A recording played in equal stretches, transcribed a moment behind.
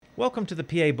Welcome to the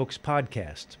PA Books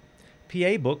podcast.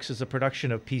 PA Books is a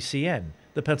production of PCN,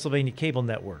 the Pennsylvania Cable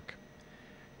Network.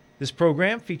 This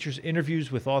program features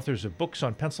interviews with authors of books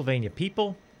on Pennsylvania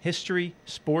people, history,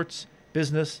 sports,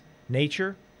 business,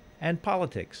 nature, and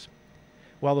politics.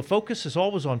 While the focus is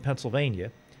always on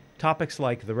Pennsylvania, topics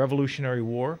like the Revolutionary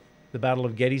War, the Battle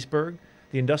of Gettysburg,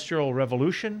 the Industrial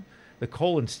Revolution, the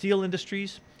coal and steel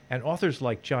industries, and authors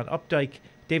like John Updike,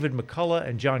 David McCullough,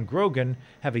 and John Grogan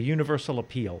have a universal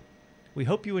appeal. We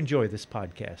hope you enjoy this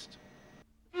podcast.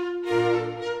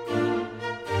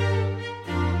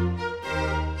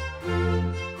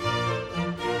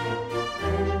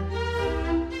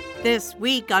 This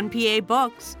week on PA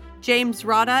Books, James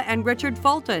Rada and Richard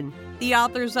Fulton, the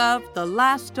authors of The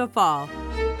Last to Fall.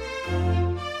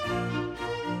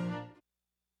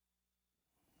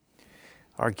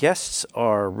 Our guests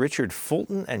are Richard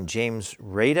Fulton and James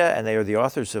Rada, and they are the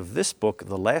authors of this book,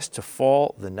 The Last to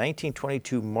Fall, the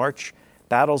 1922 March,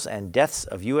 Battles and Deaths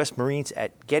of U.S. Marines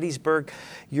at Gettysburg.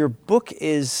 Your book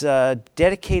is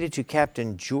dedicated to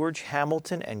Captain George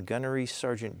Hamilton and Gunnery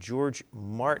Sergeant George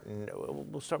Martin.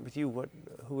 We'll start with you.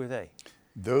 Who are they?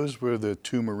 Those were the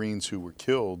two Marines who were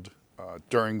killed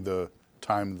during the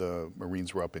time the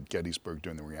Marines were up at Gettysburg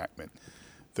during the reenactment.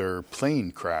 Their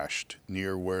plane crashed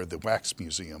near where the Wax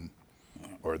Museum,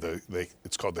 or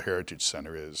it's called the Heritage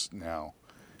Center, is now.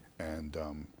 And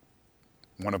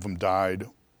one of them died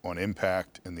on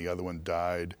impact, and the other one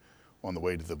died on the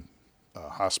way to the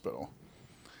hospital.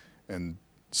 And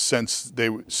since they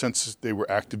were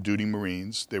active duty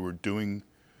Marines, they were doing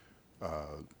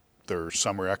their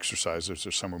summer exercises,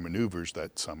 their summer maneuvers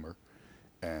that summer,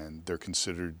 and they're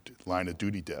considered line of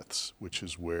duty deaths, which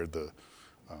is where the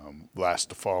last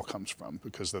to fall comes from,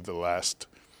 because they're the last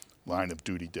line of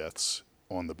duty deaths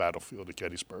on the battlefield at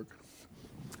Gettysburg.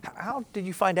 How did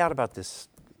you find out about this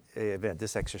event,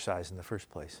 this exercise in the first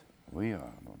place?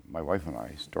 My wife and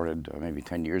I started maybe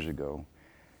 10 years ago,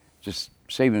 just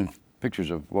saving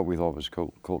pictures of what we thought was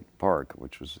Colt Park,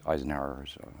 which was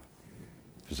Eisenhower's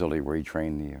facility where he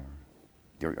trained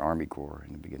the Army Corps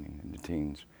in the beginning, in the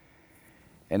teens.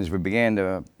 And as we began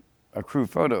to accrue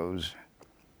photos,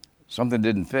 something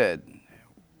didn't fit.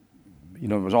 You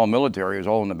know, it was all military, it was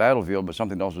all in the battlefield, but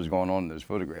something else was going on in those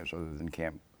photographs other than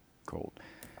Camp Colt.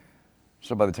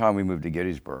 So by the time we moved to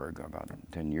Gettysburg about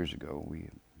 10 years ago, we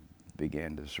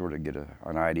began to sort of get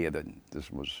an idea that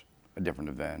this was a different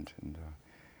event, and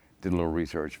did a little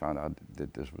research, found out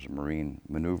that this was a Marine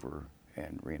maneuver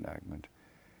and reenactment,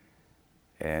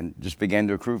 and just began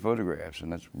to accrue photographs,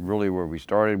 and that's really where we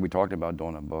started. We talked about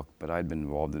doing a book, but I'd been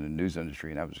involved in the news industry,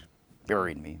 and that was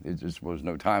burying me. It just was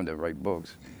no time to write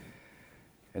books.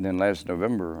 And then last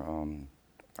November,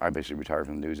 I basically retired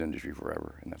from the news industry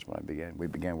forever, and that's when we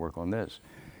began work on this.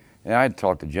 And I had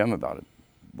talked to Jim about it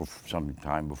some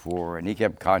time before, and he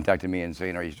kept contacting me and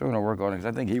saying, "Are you still going to work on it?" Because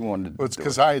I think he wanted to. Well, it's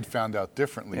because I had found out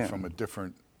differently from a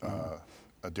different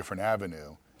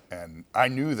avenue, and I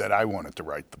knew that I wanted to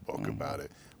write the book about it,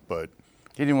 but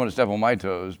he didn't want to step on my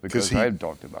toes because I had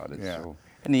talked about it. Yeah. So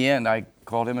in the end, I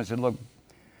called him and said, "Look,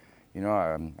 you know,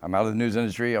 I'm out of the news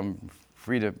industry. I'm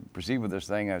free to proceed with this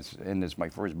thing. And it's my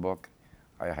first book.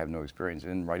 I have no experience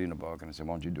in writing a book." And I said,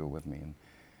 "Why don't you do it with me?"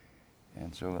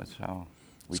 And so that's how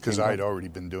we. It's because I had already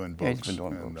been doing books. Yeah, he's been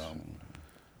doing books.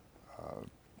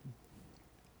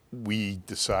 We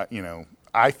decided, you know,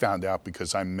 I found out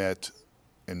because I met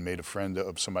and made a friend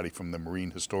of somebody from the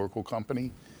Marine Historical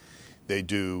Company. They're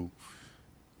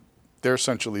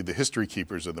essentially the history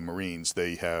keepers of the Marines.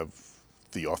 They have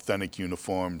the authentic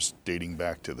uniforms dating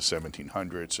back to the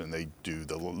 1700s, and they do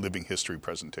the living history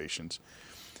presentations.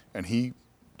 And he,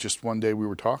 just one day we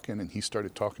were talking, and he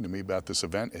started talking to me about this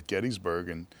event at Gettysburg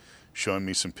and showing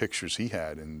me some pictures he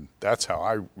had, and that's how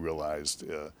I realized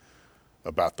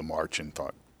about the march and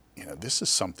thought, you know, this is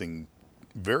something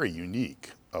very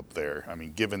unique up there. I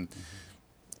mean,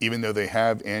 even though they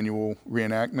have annual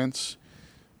reenactments,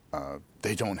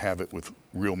 they don't have it with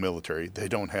real military. They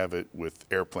don't have it with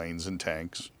airplanes and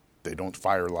tanks. They don't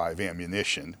fire live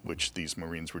ammunition, which these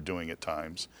Marines were doing at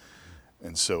times.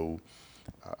 And so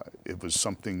it was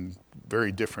something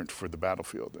very different for the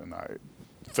battlefield, and I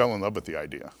fell in love with the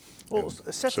idea. Well,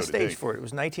 set the stage for it. It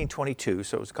was 1922,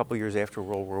 so it was a couple years after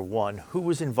World War I. Who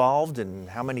was involved, and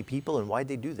how many people, and why did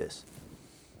they do this?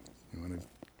 You want to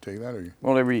take that? Or you?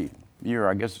 Well, every year,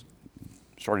 I guess,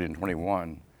 started in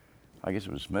 21, I guess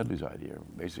it was Smedley's idea,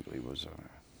 basically, was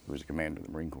who was the commander of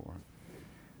the Marine Corps.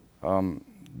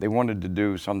 They wanted to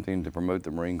do something to promote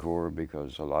the Marine Corps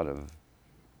because a lot of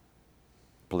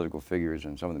political figures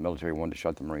and some of the military wanted to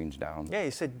shut the Marines down. Yeah,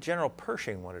 you said General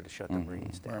Pershing wanted to shut the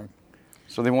Marines down. Right.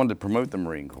 So they wanted to promote the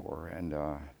Marine Corps, and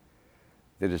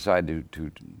they decided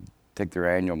to take their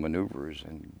annual maneuvers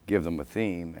and give them a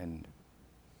theme and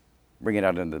bring it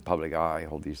out into the public eye,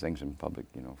 hold these things in public,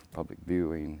 for public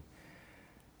viewing.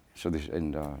 So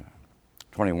in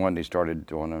 21, they started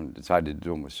doing them, decided to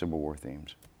do them with Civil War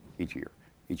themes each year.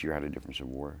 Each year had a different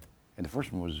Civil War. And the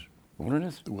first one was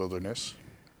Wilderness? The Wilderness.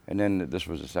 And then this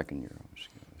was the second year.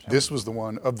 This was the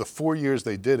one, of the 4 years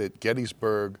they did it,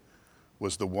 Gettysburg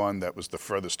was the one that was the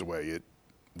furthest away. It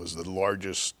was the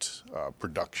largest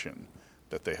production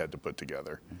that they had to put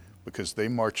together because they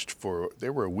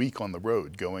were a week on the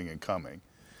road going and coming.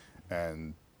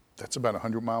 And that's about a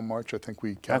 100-mile march, I think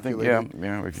we calculated. I think,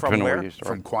 yeah. From where?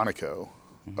 From Quantico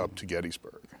up to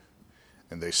Gettysburg.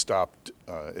 And they stopped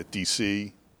at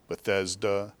D.C.,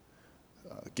 Bethesda,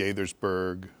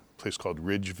 Gaithersburg, a place called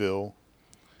Ridgeville,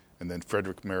 and then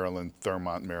Frederick, Maryland,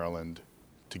 Thurmont, Maryland,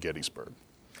 to Gettysburg.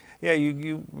 Yeah,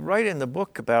 you write in the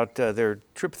book about their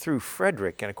trip through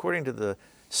Frederick, and according to the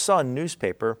Sun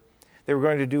newspaper, they were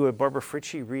going to do a Barbara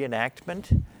Fritchie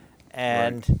reenactment,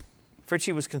 and Right.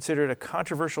 Fritchie was considered a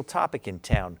controversial topic in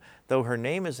town. Though her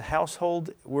name is a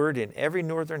household word in every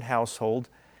northern household,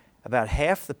 about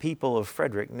half the people of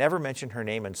Frederick never mention her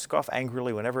name and scoff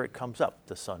angrily whenever it comes up,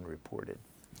 the Sun reported.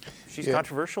 She's Yeah.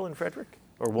 controversial in Frederick?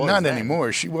 Or was Not then?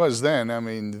 anymore. She was then. I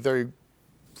mean,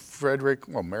 Frederick,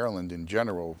 Maryland in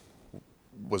general,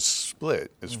 was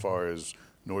split as far as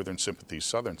northern sympathies,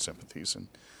 southern sympathies. And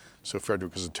so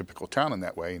Frederick was a typical town in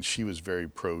that way, and she was very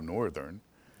pro-northern.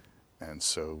 And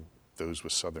so those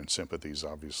with southern sympathies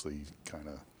obviously kind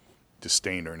of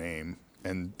disdained her name.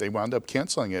 And they wound up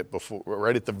canceling it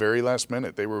right at the very last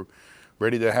minute. They were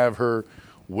ready to have her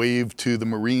wave to the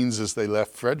Marines as they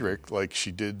left Frederick, like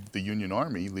she did the Union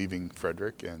Army leaving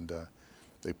Frederick, and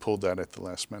they pulled that at the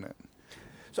last minute.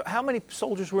 So how many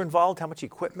soldiers were involved? How much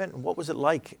equipment? And what was it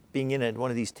like being in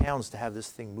one of these towns to have this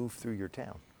thing move through your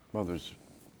town? Well, there's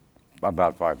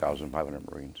about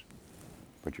 5,500 Marines,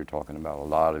 but you're talking about a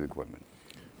lot of equipment.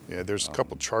 Yeah, there's a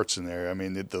couple charts in there. I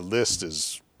mean, the list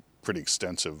is pretty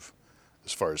extensive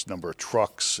as far as number of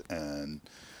trucks and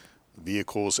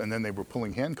vehicles, and then they were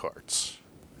pulling hand carts.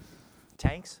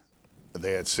 Tanks?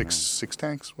 They had six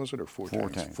tanks, was it, or four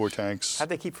tanks? 4 tanks. How'd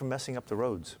they keep from messing up the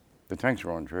roads? The tanks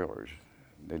were on trailers.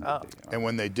 And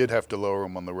when they did have to lower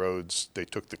them on the roads, they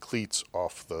took the cleats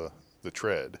off the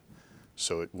tread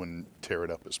so it wouldn't tear it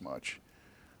up as much.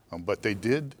 But they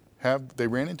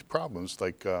ran into problems,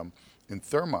 like in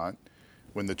Thurmont,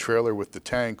 when the trailer with the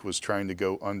tank was trying to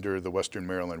go under the Western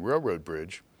Maryland Railroad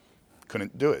Bridge,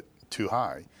 couldn't do it, too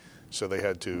high. So they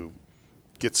had to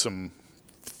get some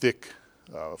thick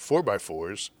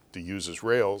 4x4s to use as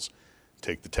rails,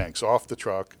 take the tanks off the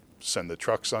truck, send the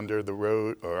trucks under the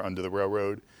road or under the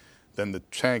railroad. Then the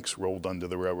tanks rolled under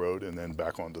the railroad and then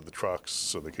back onto the trucks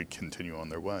so they could continue on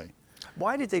their way.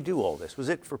 Why did they do all this? Was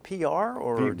it for PR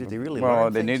or did they really well,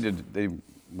 learn things? they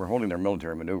were holding their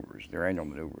military maneuvers, their annual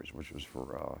maneuvers, which was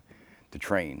for to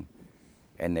train.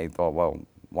 And they thought, well,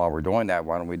 while we're doing that,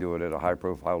 why don't we do it at a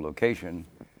high-profile location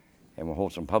and we'll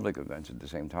hold some public events at the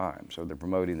same time. So they're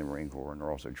promoting the Marine Corps and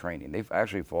they're also training. They've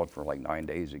actually fought for like 9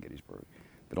 days at Gettysburg,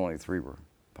 but only 3 were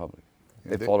public.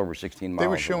 Yeah, They fought over 16 miles. They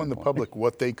were at showing one the point. public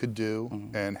what they could do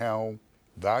and how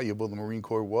valuable the Marine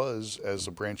Corps was as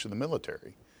a branch of the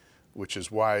military, which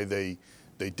is why they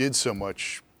did so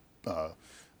much,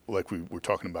 like we were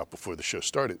talking about before the show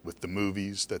started, with the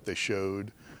movies that they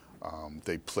showed.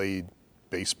 They played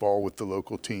baseball with the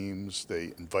local teams.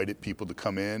 They invited people to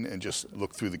come in and just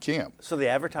look through the camp. So they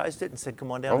advertised it and said,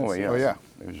 come on down and Oh, see yeah. us? Oh, yeah.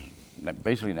 It was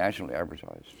basically nationally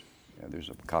advertised. Yeah, there's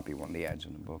a copy of one of the ads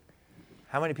in the book.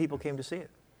 How many people came to see it?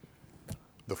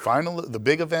 The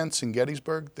big events in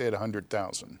Gettysburg, they had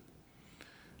 100,000.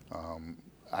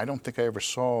 I don't think I ever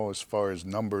saw, as far as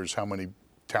numbers, how many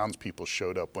townspeople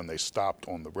showed up when they stopped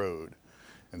on the road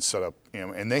and set up.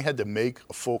 And they had to make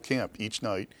a full camp each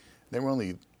night. They were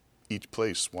only each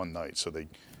place one night, so they.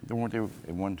 They weren't there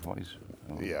at one twice.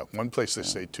 Yeah, one place they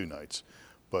stayed 2 nights,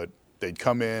 but they'd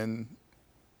come in,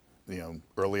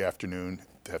 early afternoon,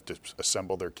 to have to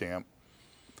assemble their camp,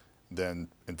 then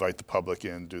invite the public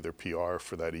in, do their PR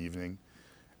for that evening,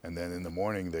 and then in the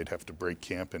morning they'd have to break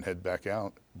camp and head back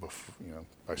out,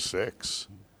 by 6.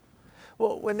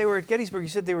 Well, when they were at Gettysburg, you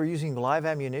said they were using live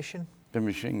ammunition, The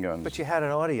machine guns. but you had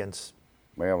an audience.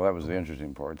 Well, that was the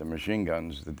interesting part. The machine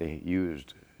guns that they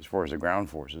used, as far as the ground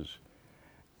forces,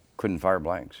 couldn't fire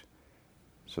blanks.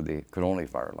 So they could only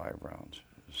fire live rounds.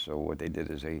 So what they did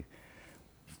is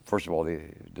first of all,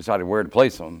 they decided where to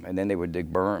place them, and then they would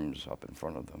dig berms up in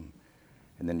front of them.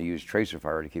 And then they used tracer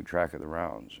fire to keep track of the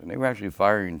rounds. And they were actually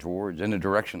firing in the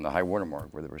direction of the high water mark,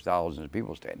 where there was thousands of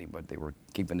people standing, but they were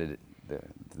keeping it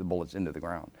the bullets into the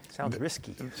ground. Sounds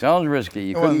risky. Sounds risky.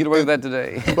 You Well, couldn't get away with that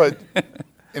today. But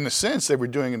in a sense, they were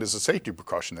doing it as a safety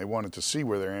precaution. They wanted to see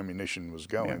where their ammunition was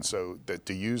going. Yeah. So that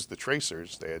to use the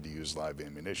tracers, they had to use live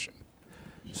ammunition.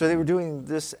 So they were doing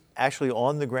this actually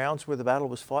on the grounds where the battle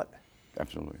was fought?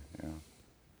 Absolutely, yeah.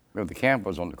 Well, the camp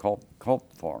was on the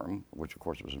Culp farm, which of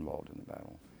course was involved in the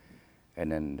battle.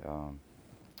 And then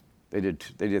they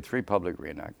did 3 public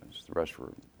reenactments. The rest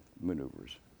were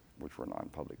maneuvers, which were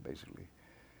non-public basically.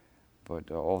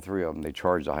 But all 3 of them, they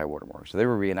charged the high water mark. So they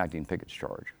were reenacting Pickett's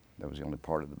charge. That was the only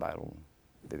part of the battle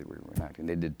that they were reenacting.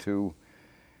 They did 2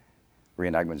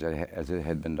 reenactments as it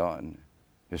had been done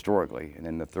historically. And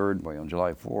then the third one, on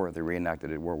July 4th, they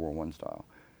reenacted it World War I style.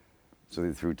 So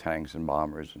they threw tanks and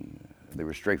bombers, and they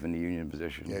were strafing the Union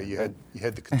position. Yeah, you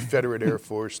had the Confederate Air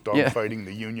Force dogfighting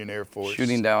the Union Air Force.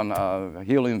 Shooting down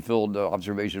helium-filled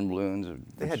observation balloons.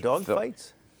 They had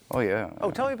dogfights? Oh, yeah. Oh,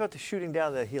 tell me about the shooting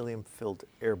down the helium-filled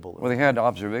air balloon. Well, they had 2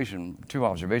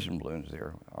 observation balloons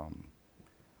there,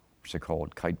 which they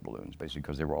called kite balloons, basically,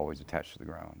 because they were always attached to the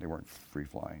ground. They weren't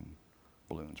free-flying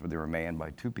balloons, but they were manned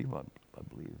by 2 people, I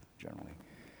believe, generally.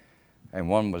 And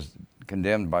one was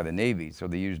condemned by the Navy, so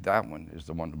they used that one as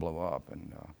the one to blow up.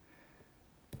 And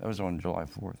that was on July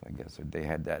 4th, I guess. They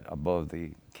had that above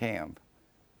the camp.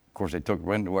 Of course, they took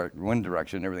wind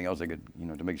direction and everything else they could,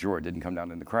 to make sure it didn't come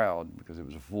down in the crowd because it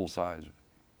was a full-size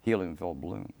helium-filled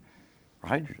balloon. Or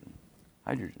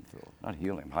hydrogen-filled, not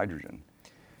helium, hydrogen.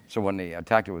 So when they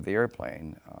attacked it with the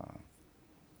airplane,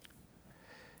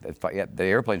 the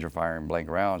airplanes were firing blank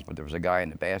rounds, but there was a guy in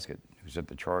the basket who set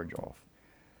the charge off.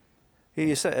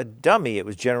 He said a dummy, it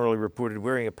was generally reported,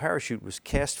 wearing a parachute was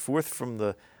cast forth from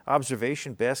the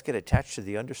observation basket attached to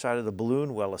the underside of the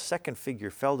balloon, while a second figure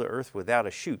fell to earth without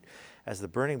a chute. As the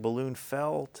burning balloon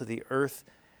fell to the earth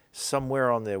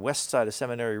somewhere on the west side of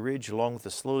Seminary Ridge, along with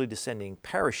the slowly descending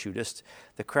parachutist,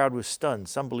 the crowd was stunned.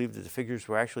 Some believed that the figures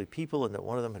were actually people and that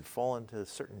one of them had fallen to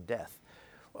certain death.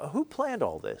 Who planned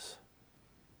all this?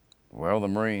 Well, the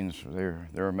Marines, their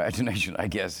imagination, I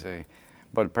guess.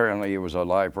 But apparently it was a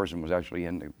live person was actually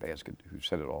in the basket who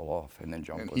set it all off and then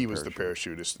jumped. And with he the was the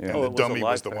parachute. parachutist. Yeah. And the dummy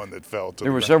was the one that fell to There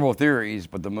the were ground. several theories,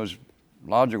 but the most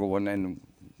logical one, and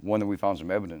one that we found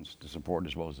some evidence to support,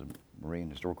 as well as the Marine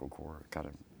Historical Corps kind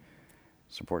of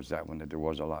supports that one, that there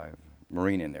was a live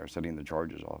Marine in there setting the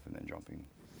charges off and then jumping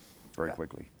very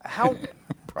quickly. How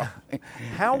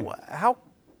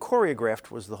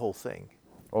choreographed was the whole thing?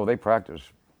 Oh, they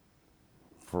practiced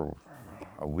for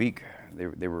a week.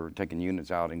 They were taking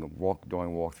units out and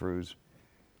doing walkthroughs.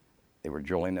 They were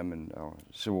drilling them in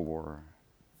Civil War,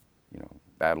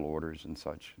 battle orders and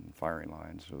such, and firing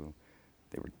lines. So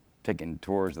they were taking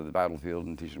tours of the battlefield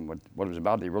and teaching them what it was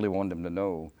about. They really wanted them to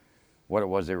know what it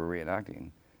was they were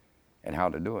reenacting and how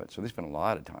to do it. So they spent a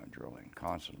lot of time drilling,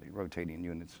 constantly rotating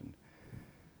units.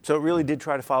 So it really did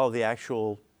try to follow the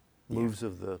actual moves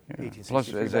of the 1863 Plus,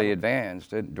 as battle. they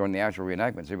advanced during the actual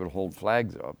reenactments, they would hold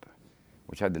flags up,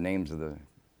 which had the names of the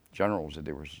generals that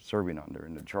they were serving under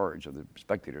in the charge, so the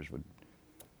spectators would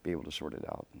be able to sort it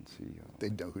out and see.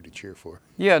 They'd know who to cheer for.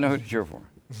 Yeah, know who to cheer for.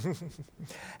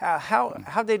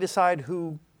 How'd they decide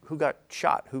who got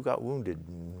shot, who got wounded,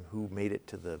 and who made it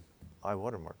to the high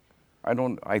water mark?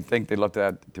 I think they left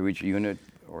that to each unit,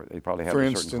 or they probably had For a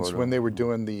certain instance, quota. when they were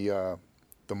doing the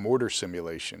mortar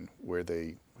simulation, where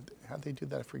how'd they do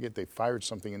that? I forget. They fired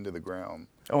something into the ground.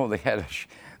 Oh, they had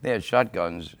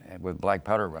shotguns with black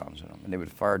powder rounds in them, and they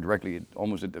would fire directly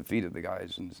almost at the feet of the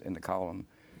guys in the column.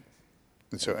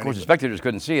 And so Of course, the spectators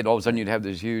couldn't see it. All of a sudden, you'd have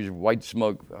this huge white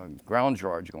smoke ground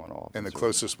charge going off. and the so-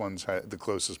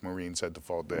 closest Marines had to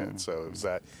fall dead. So it was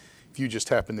that if you just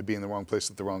happened to be in the wrong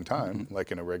place at the wrong time,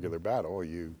 like in a regular battle,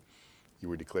 you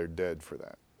were declared dead for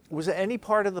that. Was there any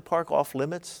part of the park off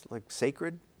limits, like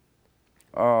sacred?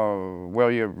 Well,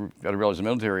 you got to realize the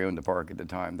military owned the park at the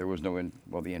time. There was the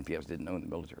NPS didn't own the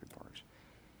military parks.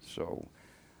 So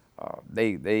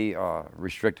they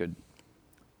restricted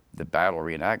the battle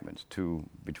reenactments to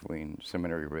between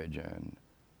Seminary Ridge and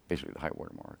basically the high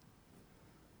water mark.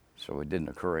 So it didn't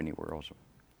occur anywhere else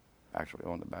actually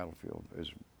on the battlefield as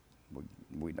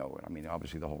we know it. I mean,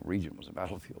 obviously the whole region was a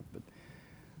battlefield, but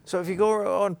So if you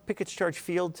go on Pickett's Charge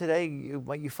Field today,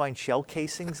 might you find shell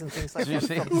casings and things like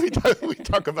that? We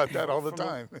talk about that all the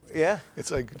time. Yeah. It's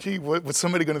like, gee, what's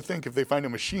somebody going to think if they find a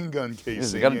machine gun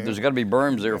casing? there's got to be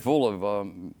berms there full of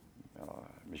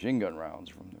machine gun rounds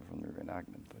from the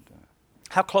reenactment. But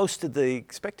How close did the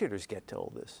spectators get to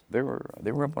all this? they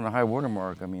were up on a high water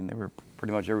mark. I mean, they were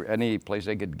pretty much any place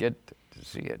they could get to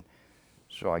see it.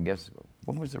 So I guess,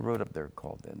 what was the road up there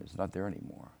called then? It's not there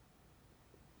anymore.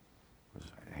 Was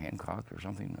it Hancock or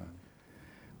something?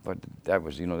 But that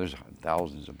was, there's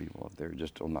thousands of people up there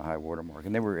just on the high water mark,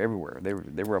 and they were everywhere.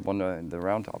 They were up on the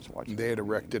round tops watching. They had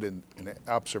erected an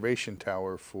observation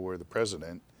tower for the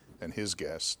president and his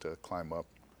guests to climb up.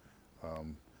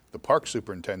 The park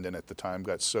superintendent at the time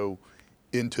got so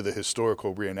into the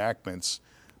historical reenactments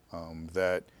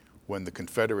that when the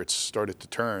Confederates started to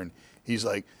turn, he's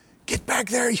like, "Get back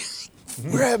there,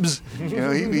 Rebs!"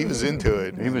 He was into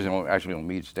it. He was actually on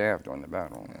Meade's staff during the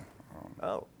battle.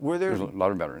 Yeah. Were there? There's a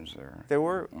lot of veterans there. There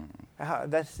were.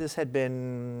 This had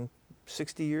been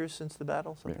 60 years since the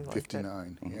battle, something like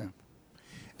 59, that. yeah.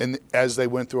 And as they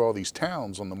went through all these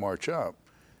towns on the march up,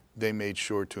 they made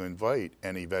sure to invite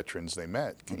any veterans they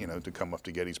met, to come up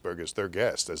to Gettysburg as their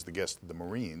guest, as the guest of the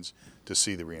Marines, to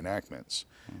see the reenactments.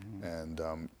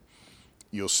 And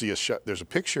you'll see there's a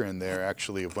picture in there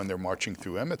actually of when they're marching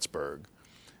through Emmitsburg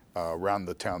around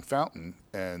the town fountain,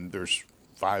 and there's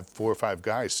 4 or 5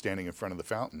 guys standing in front of the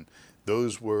fountain.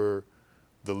 Those were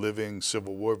the living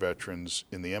Civil War veterans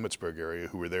in the Emmitsburg area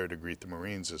who were there to greet the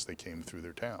Marines as they came through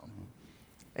their town.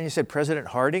 And you said President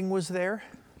Harding was there?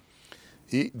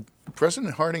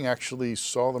 President Harding actually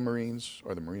saw the Marines,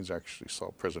 or the Marines actually saw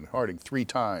President Harding 3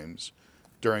 times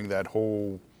during that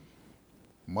whole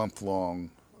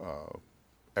month-long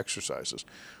exercises.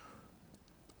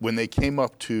 When they came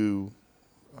up to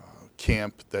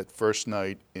camp that first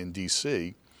night in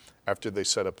D.C., after they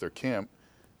set up their camp,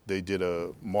 they did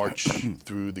a march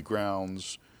through the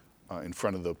grounds in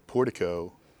front of the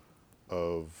portico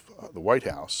of the White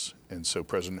House, and so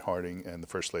President Harding and the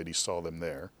First Lady saw them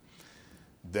there.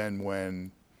 Then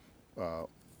when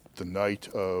the night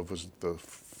of, was the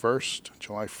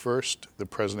July 1st, the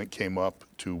President came up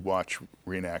to watch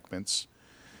reenactments.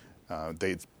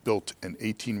 They built an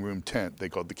 18-room tent they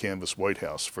called the Canvas White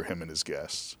House for him and his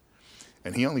guests.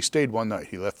 And he only stayed one night.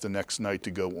 He left the next night to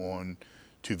go on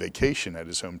to vacation at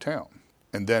his hometown.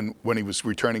 And then when he was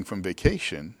returning from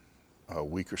vacation, a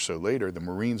week or so later, the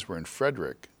Marines were in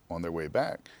Frederick on their way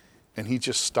back. And he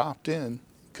just stopped in,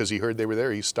 because he heard they were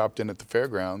there. He stopped in at the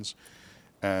fairgrounds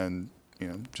and,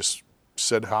 just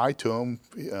said hi to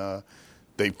them.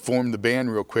 They formed the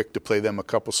band real quick to play them a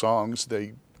couple songs.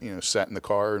 They, sat in the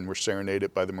car and were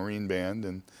serenaded by the Marine band,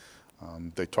 and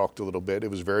they talked a little bit.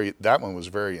 That one was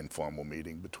a very informal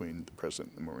meeting between the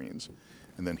President and the Marines.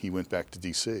 And then he went back to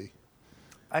D.C.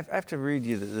 I have to read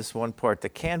you this one part. The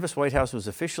Canvas White House was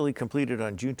officially completed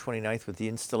on June 29th with the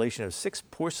installation of 6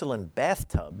 porcelain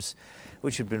bathtubs,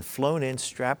 which had been flown in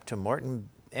strapped to Martin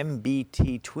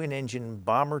MBT twin-engine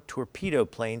bomber torpedo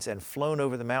planes and flown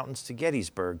over the mountains to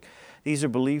Gettysburg. These are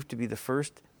believed to be the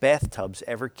first bathtubs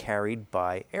ever carried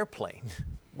by airplane.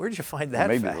 Where did you find that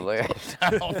Maybe fact? the last. I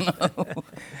don't know.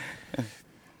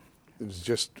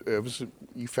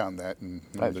 You found that in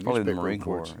one of the probably the newspaper Marine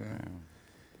reports. Corps. Yeah. Yeah.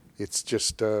 It's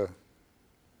just, one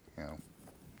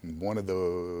of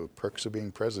the perks of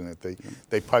being president.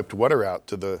 They piped water out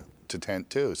to tent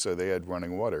too, so they had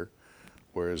running water,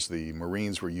 whereas the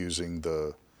Marines were using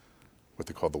what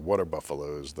they call the water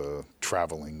buffaloes, the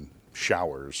traveling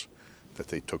showers that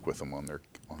they took with them on their.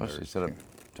 Plus, they set up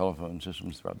telephone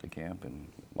systems throughout the camp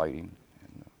and lighting.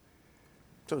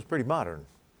 So it was pretty modern.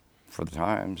 For the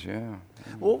times, yeah.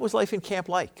 What was life in camp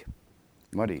like?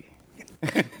 Muddy.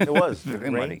 It was.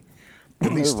 Very Rain? muddy.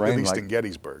 At least like, in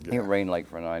Gettysburg. It rained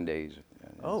for 9 days.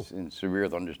 Oh. In severe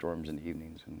thunderstorms in the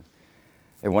evenings.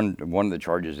 And one of the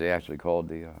charges they actually called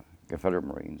the Confederate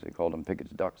Marines, they called them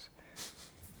Pickett's Ducks.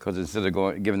 Because instead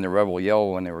of giving the rebel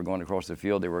yell when they were going across the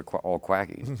field, they were all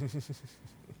quacking.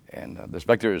 And the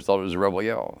spectators thought it was a rebel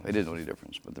yell. They didn't know any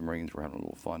difference, but the Marines were having a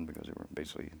little fun because they were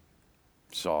basically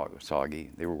soggy.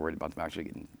 They were worried about them actually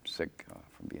getting sick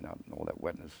from being out in all that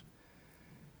wetness.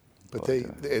 But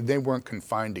they weren't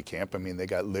confined to camp. I mean, they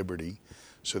got liberty,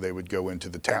 so they would go into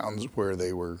the towns where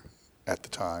they were at the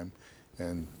time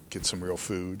and get some real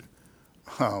food,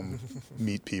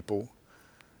 meet people,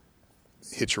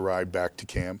 hitch a ride back to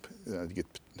camp to get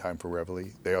time for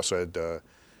reveille. They also had,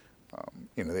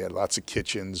 they had lots of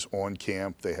kitchens on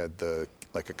camp. They had a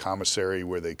commissary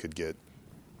where they could get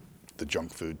the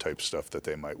junk food type stuff that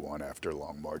they might want after a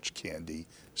long march, candy,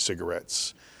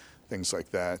 cigarettes, things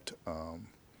like that.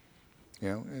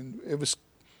 And it was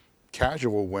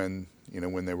casual when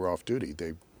they were off duty.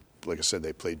 They, like I said,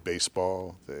 they played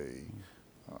baseball.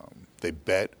 They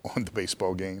bet on the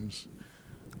baseball games.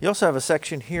 You also have a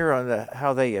section here on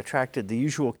how they attracted the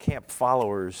usual camp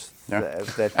followers,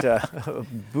 that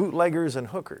bootleggers and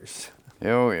hookers.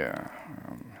 Oh, yeah.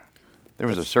 There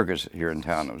was a circus here in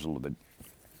town that was a little bit,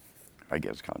 I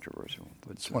guess, controversial.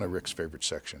 But It's one of Rick's favorite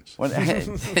sections.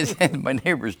 My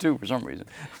neighbors, too, for some reason,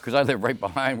 because I live right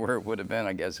behind where it would have been,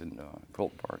 I guess, in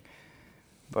Colton Park.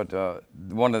 But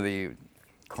one of the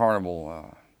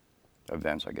carnival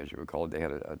events, I guess you would call it, they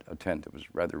had a tent that was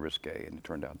rather risque, and it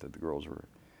turned out that the girls were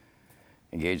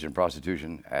engaged in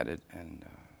prostitution at it, and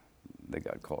they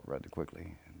got caught rather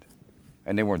quickly.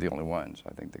 And they weren't the only ones.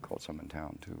 I think they caught some in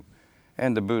town too.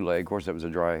 And the bootleg, of course, that was a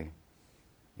dry,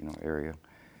 area,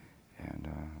 and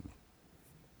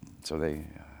so they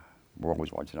were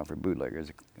always watching out for bootleggers,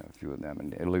 a few of them,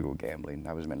 and illegal gambling.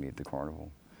 That was mainly at the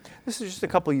carnival. This is just a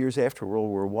couple of years after World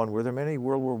War I. Were there many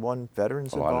World War I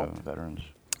veterans involved? A lot of veterans.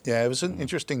 Yeah, it was an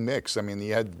interesting mix. I mean,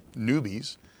 you had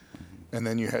newbies, and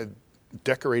then you had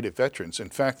decorated veterans. In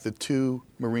fact, the two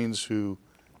Marines who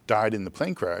died in the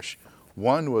plane crash,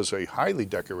 one was a highly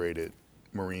decorated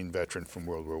Marine veteran from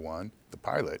World War I, the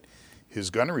pilot. His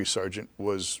gunnery sergeant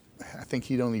was, I think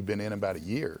he'd only been in about a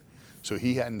year, so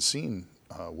he hadn't seen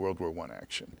World War I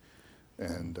action.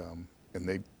 And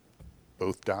they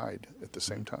both died at the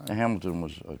same time. And Hamilton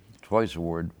was twice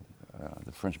awarded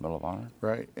the French Medal of Honor.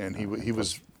 Right, and he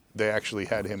was. They actually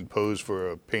had him pose for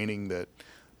a painting that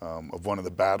of one of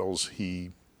the battles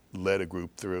he led a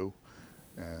group through,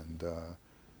 and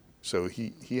so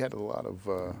he had a lot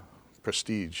of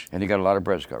prestige. And he got a lot of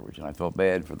press coverage, and I felt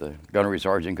bad for the gunnery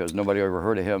sergeant because nobody ever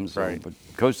heard of him. So, Right. But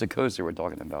coast to coast, they were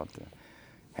talking about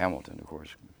Hamilton, of course,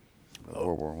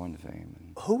 World War I fame.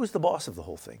 And Who was the boss of the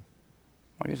whole thing?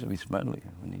 I guess it'd be Smedley.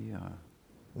 When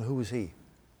he, Who was he?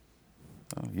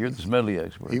 you're the Smedley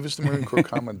expert. He was the Marine Corps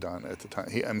commandant at the time.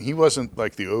 He wasn't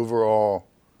like the overall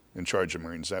in charge of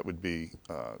Marines. That would be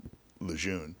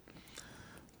Lejeune.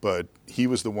 But he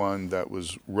was the one that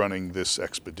was running this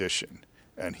expedition,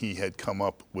 and he had come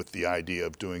up with the idea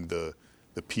of doing the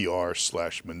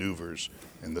PR/maneuvers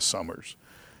in the summers.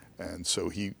 And so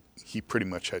he pretty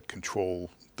much had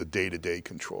control, the day-to-day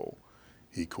control.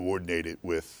 He coordinated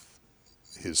with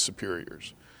his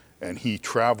superiors. And he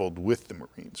traveled with the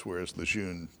Marines, whereas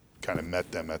Lejeune kind of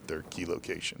met them at their key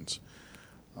locations.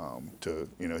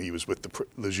 He was with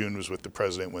Lejeune was with the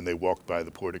president when they walked by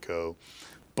the portico.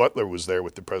 Butler was there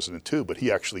with the president too, but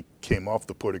he actually came off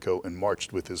the portico and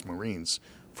marched with his Marines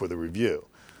for the review.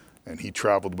 And he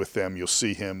traveled with them. You'll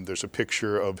see him. There's a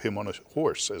picture of him on a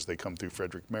horse as they come through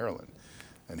Frederick, Maryland,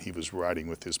 and he was riding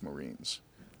with his Marines.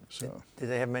 So Did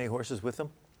they have many horses with them?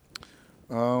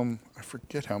 I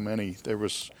forget how many. They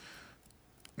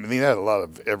had a lot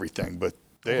of everything, but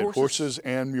they had horses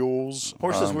and mules.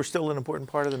 Horses were still an important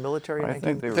part of the military. I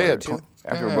think they were. They had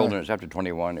after wilderness, after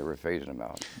 21, they were phasing them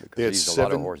out because They had they used a lot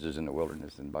of 7 horses in the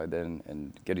wilderness, and by then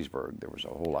in Gettysburg there was a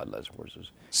whole lot less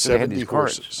horses. So 70 they had these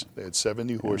carts. horses. They had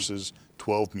 70 horses,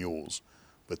 12 mules,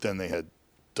 but then they had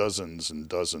dozens and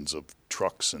dozens of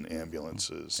trucks and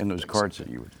ambulances. And those things carts like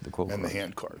that you were the quote and the carts.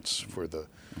 hand carts for the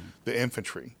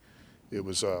infantry. It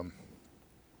was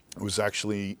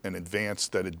actually an advance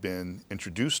that had been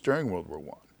introduced during World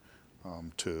War I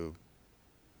to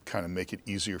kind of make it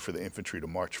easier for the infantry to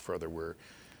march further, where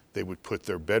they would put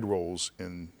their bedrolls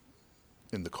in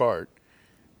the cart,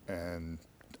 and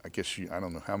I guess I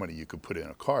don't know how many you could put in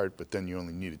a cart, but then you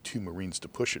only needed 2 Marines to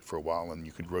push it for a while, and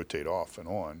you could rotate off and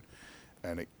on,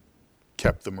 and it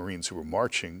kept the Marines who were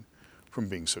marching from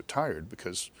being so tired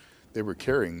because they were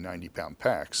carrying 90-pound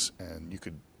packs, and you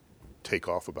could take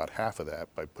off about half of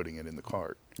that by putting it in the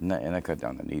cart. And that cut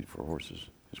down the need for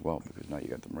horses as well, because now you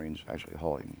got the Marines actually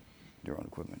hauling their own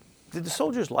equipment. Did the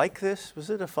soldiers like this? Was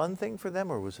it a fun thing for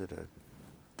them, or was it a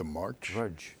The march.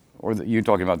 grudge? Or you're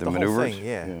talking about the The whole maneuvers? thing,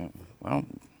 yeah. Well,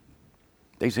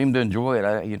 they seemed to enjoy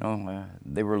it.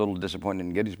 They were a little disappointed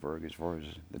in Gettysburg as far as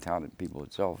the town and people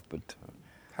itself, but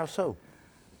How so?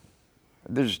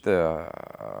 there's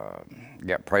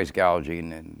price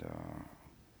gouging and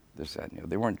this, that,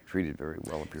 they weren't treated very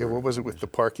well. Yeah, what was it with the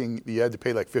parking? You had to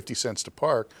pay like 50 cents to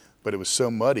park, but it was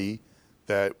so muddy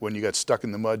that when you got stuck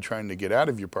in the mud trying to get out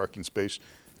of your parking space,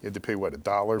 you had to pay,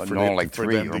 $1 for No, them, like for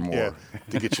 3 them or to, more. yeah,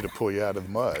 to get you to pull you out of the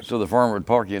mud. So the farmer would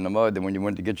park you in the mud, then when you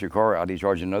went to get your car out, he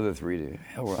charged you another 3 to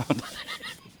hell around.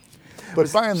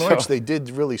 But by and large, they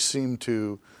did really seem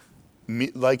to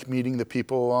like meeting the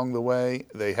people along the way.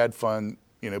 They had fun,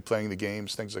 playing the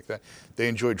games, things like that. They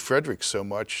enjoyed Frederick so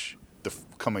much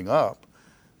coming up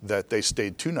that they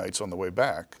stayed 2 nights on the way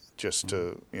back just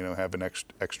to, have an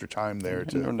extra time there.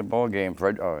 During the ball game,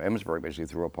 Emmitsburg basically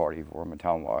threw a party for them, a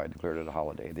townwide, declared it a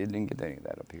holiday. They didn't get any of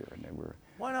that up here, and they were.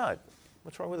 Why not?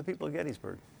 What's wrong with the people of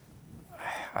Gettysburg?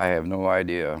 I have no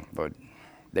idea, but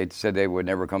they said they would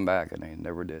never come back, and they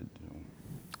never did.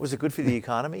 Was it good for the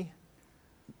economy?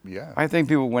 Yeah. I think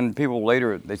when people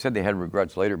later, they said they had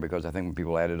regrets later because I think when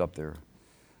people added up their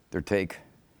take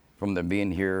from them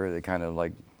being here, they kind of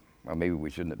like well, maybe we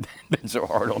shouldn't have been so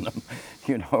hard on them,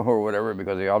 or whatever,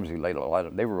 because they obviously laid a lot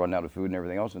of, they were running out of food and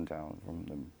everything else in town from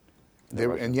them.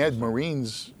 And you had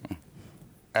Marines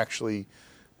actually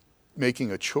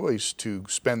making a choice to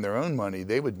spend their own money.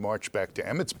 They would march back to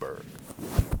Emmitsburg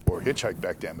or hitchhike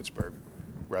back to Emmitsburg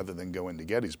rather than go into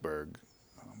Gettysburg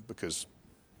because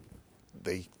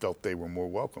they felt they were more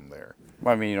welcome there.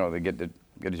 Well, I mean, they get the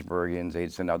Gettysburgians,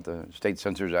 they'd send out the state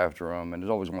censors after them, and there's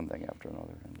always one thing after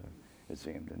another, and it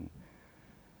seemed.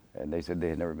 And they said they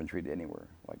had never been treated anywhere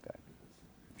like that,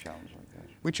 challenged like that.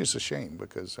 Which is a shame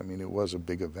because, it was a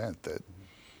big event that,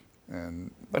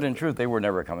 But in truth, they were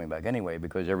never coming back anyway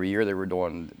because every year they were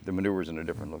doing the maneuvers in a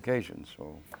different location,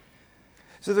 so.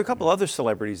 So there are a couple other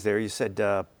celebrities there. You said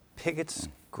Pigot's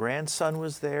grandson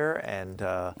was there and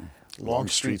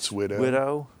Longstreet's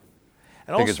widow.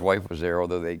 And Pigot's wife was there,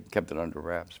 although they kept it under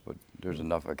wraps, but there's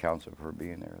enough accounts of her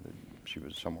being there that she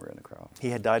was somewhere in the crowd. He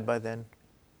had died by then?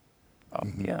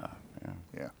 Yeah.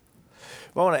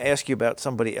 Well, I want to ask you about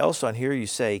somebody else on here. You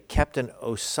say Captain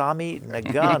Osami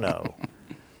Nagano.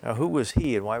 Now, who was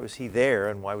he and why was he there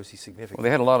and why was he significant? Well,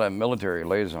 they had a lot of military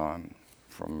liaison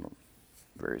from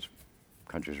various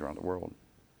countries around the world.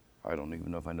 I don't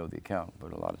even know if I know the account,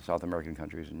 but a lot of South American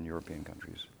countries and European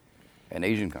countries and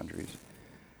Asian countries.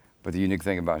 But the unique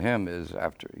thing about him is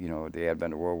after, the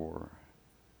advent of World War,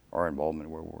 our involvement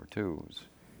in World War II,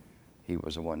 he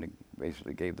was the one that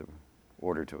basically gave the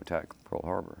order to attack Pearl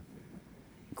Harbor.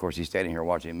 Of course, he's standing here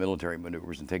watching military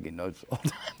maneuvers and taking notes all the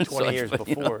time. 20 years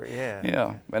before, yeah.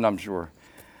 Yeah, and I'm sure,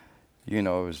 it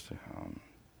was,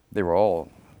 they were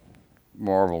all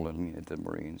marveling at the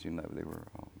Marines. They were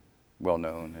well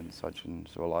known and such, and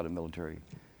so a lot of military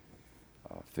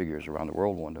figures around the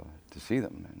world wanted to see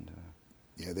them. And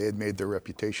yeah, they had made their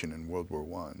reputation in World War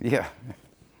I. Yeah.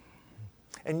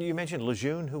 And you mentioned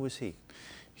Lejeune. Who was he?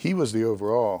 He was the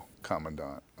overall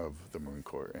commandant of the Marine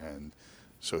Corps, and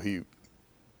so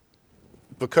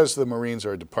because the Marines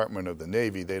are a department of the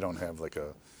Navy, they don't have like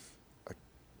a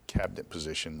cabinet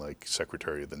position like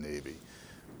Secretary of the Navy,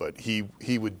 but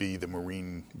he would be the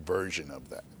Marine version of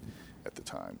that at the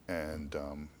time, and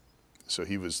so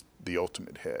he was the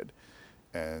ultimate head,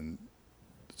 and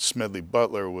Smedley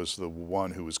Butler was the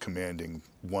one who was commanding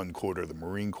 1/4 of the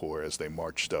Marine Corps as they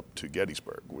marched up to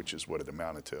Gettysburg, which is what it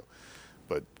amounted to.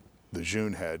 But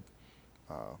Lejeune had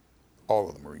all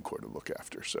of the Marine Corps to look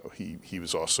after, so he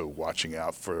was also watching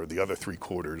out for the other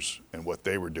 3/4 and what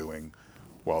they were doing,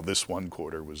 while this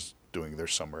 1/4 was doing their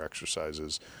summer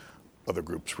exercises. Other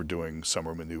groups were doing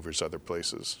summer maneuvers other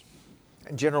places.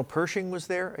 And General Pershing was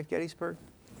there at Gettysburg?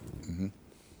 Mm-hmm.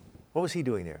 What was he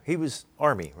doing there? He was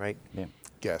Army, right? Yeah.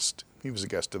 Guest. He was a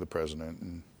guest of the president.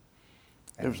 And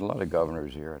There was a lot of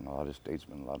governors here and a lot of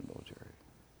statesmen, a lot of military.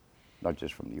 Not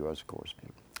just from the U.S., of course.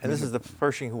 But And this is the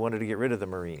Pershing who wanted to get rid of the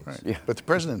Marines. right. Yeah. But the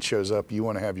president shows up, you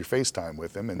want to have your FaceTime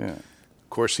with him. And Yeah. of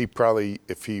course, he probably,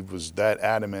 if he was that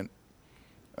adamant,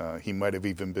 he might have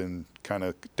even been kind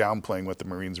of downplaying what the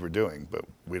Marines were doing, but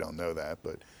we don't know that.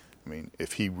 But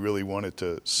if he really wanted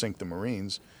to sink the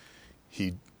Marines,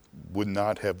 he would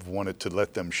not have wanted to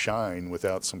let them shine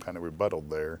without some kind of rebuttal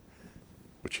there,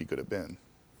 which he could have been.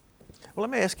 Well, let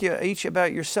me ask you each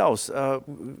about yourselves.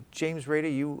 James Rader,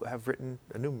 you have written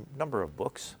a new number of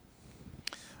books.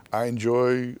 I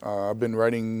enjoy, I've been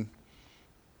writing,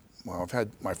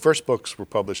 my first books were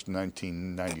published in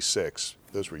 1996.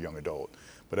 Those were young adult.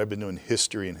 But I've been doing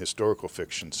history and historical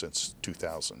fiction since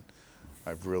 2000.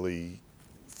 I've really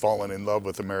fallen in love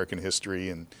with American history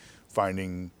and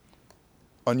finding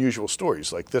unusual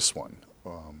stories like this one,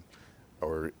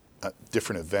 or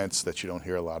different events that you don't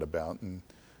hear a lot about. And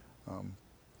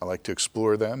I like to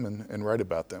explore them and write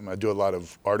about them. I do a lot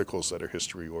of articles that are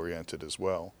history-oriented as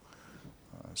well.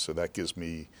 So that gives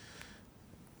me,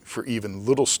 for even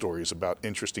little stories about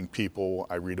interesting people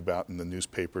I read about in the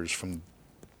newspapers from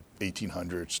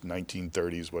 1800s,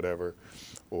 1930s, whatever,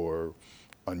 or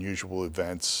unusual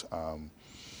events.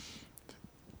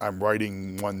 I'm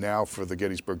writing one now for the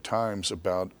Gettysburg Times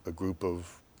about a group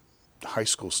of high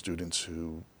school students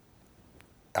who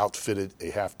outfitted a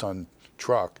half-ton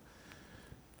truck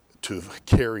to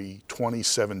carry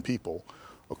 27 people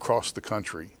across the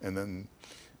country and then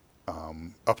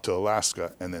up to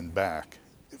Alaska and then back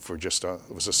for it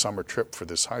was a summer trip for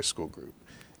this high school group.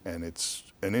 And it's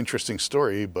an interesting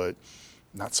story, but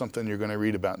not something you're going to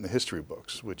read about in the history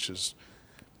books,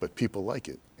 but people like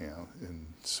it, and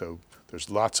so there's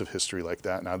lots of history like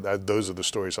that. Now, those are the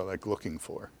stories I like looking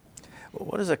for. Well,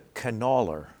 what is a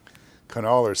canaller?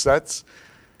 Canallers,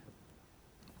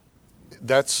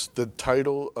 that's the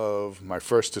title of my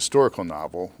first historical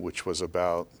novel, which was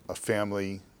about a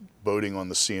family boating on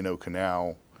the C&O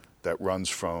Canal that runs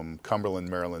from Cumberland,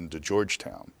 Maryland to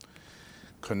Georgetown.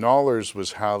 Canalers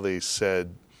was how they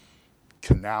said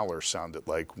canaler sounded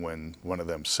like when one of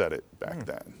them said it back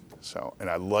then. So, and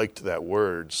I liked that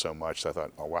word so much, I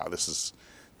thought, oh wow, this is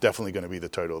definitely going to be the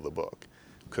title of the book,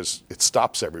 because it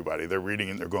stops everybody. They're reading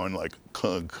it and they're going like,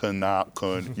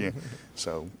 yeah.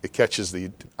 So it catches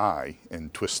the eye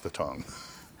and twists the tongue.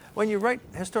 When you write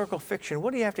historical fiction,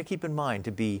 what do you have to keep in mind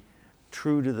to be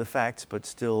true to the facts but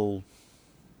still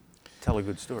tell a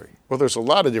good story? Well, there's a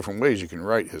lot of different ways you can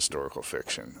write historical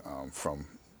fiction, from,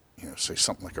 say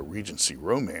something like a Regency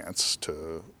romance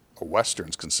to a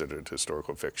Western's considered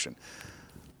historical fiction.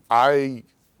 I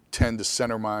tend to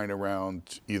center mine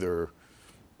around either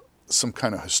some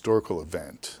kind of historical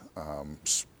event,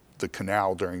 the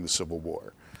canal during the Civil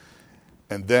War.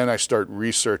 And then I start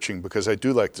researching, because I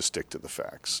do like to stick to the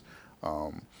facts.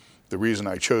 The reason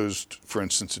I chose, for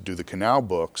instance, to do the canal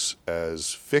books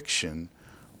as fiction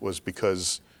was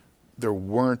because there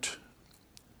wasn't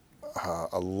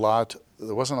a lot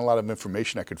of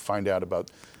information I could find out about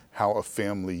how a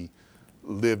family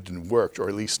lived and worked, or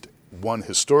at least one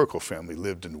historical family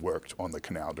lived and worked on the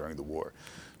canal during the war.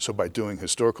 So by doing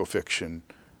historical fiction,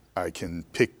 I can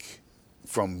pick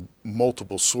from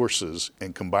multiple sources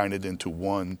and combine it into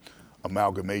one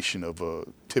amalgamation of a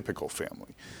typical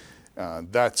family.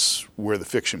 That's where the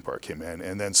fiction part came in.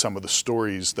 And then some of the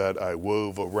stories that I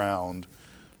wove around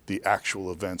the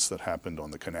actual events that happened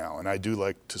on the canal. And I do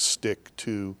like to stick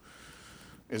to,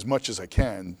 as much as I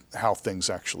can, how things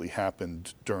actually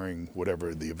happened during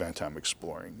whatever the event I'm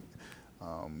exploring.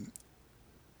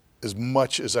 As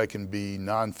much as I can be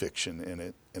nonfiction in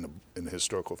it, in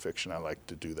historical fiction, I like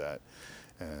to do that,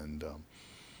 and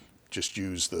just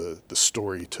use the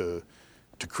story to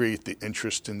create the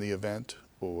interest in the event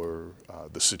or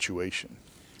the situation.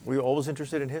 Were you always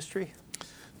interested in history?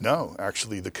 No,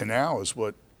 actually, the canal is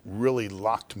what really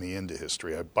locked me into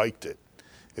history. I biked it.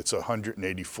 It's a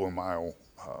 184-mile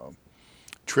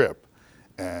trip,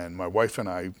 and my wife and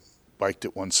I biked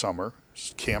it one summer,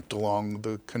 camped along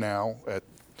the canal at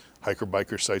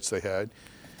hiker-biker sites they had,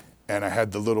 and I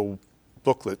had the little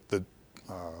booklet, the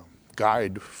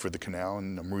guide for the canal,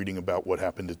 and I'm reading about what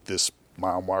happened at this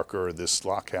mile marker or this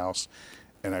lock house,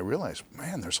 and I realized,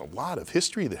 man, there's a lot of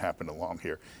history that happened along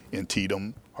here.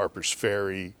 Antietam, Harper's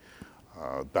Ferry,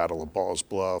 Battle of Ball's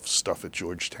Bluff, stuff at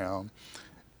Georgetown.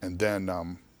 And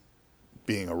then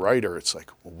being a writer, it's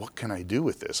like, well, what can I do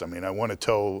with this? I mean, I want to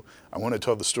tell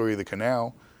the story of the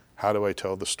canal. How do I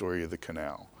tell the story of the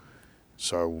canal?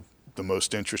 So the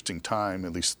most interesting time,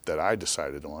 at least that I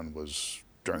decided on, was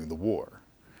during the war.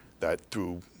 That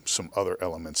threw some other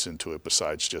elements into it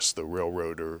besides just the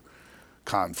railroader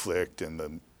conflict and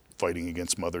the fighting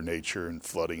against Mother Nature and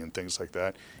flooding and things like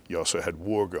that. You also had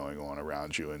war going on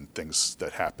around you and things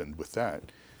that happened with that.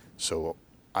 So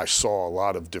I saw a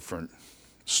lot of different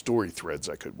story threads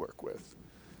I could work with.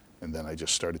 And then I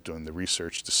just started doing the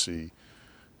research to see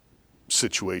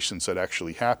situations that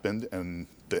actually happened, and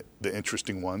the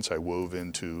interesting ones I wove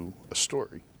into a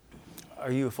story.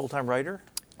 Are you a full-time writer?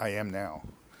 I am now.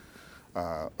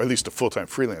 Or at least a full-time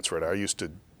freelance writer. I used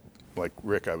to, like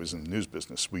Rick, I was in the news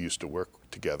business. We used to work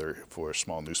together for a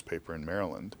small newspaper in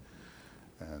Maryland.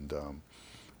 And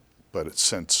but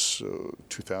since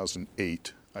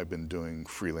 2008, I've been doing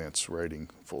freelance writing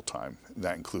full-time.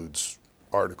 That includes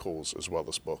articles as well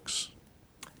as books.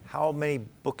 How many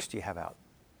books do you have out?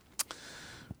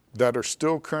 That are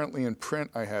still currently in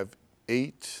print, I have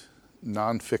 8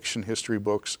 nonfiction history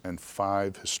books and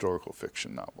 5 historical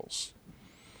fiction novels.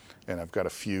 And I've got a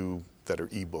few that are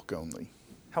ebook only.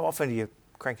 How often do you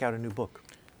crank out a new book?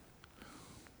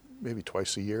 Maybe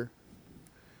twice a year.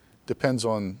 Depends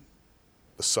on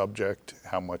the subject,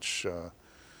 how much I've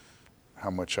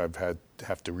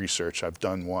have to research. I've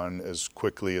done one as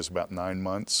quickly as about 9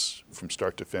 months from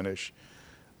start to finish.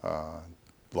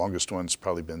 Longest one's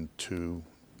probably been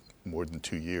more than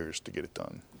 2 years to get it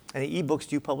done. And the ebooks,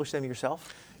 do you publish them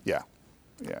yourself? Yeah.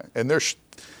 And there's,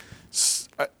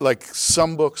 like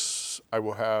some books,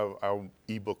 I'll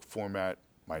ebook format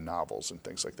my novels and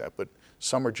things like that, but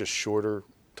some are just shorter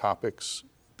topics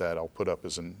that I'll put up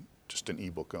as just an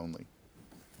ebook only.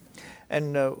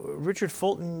 And Richard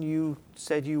Fulton, you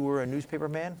said you were a newspaper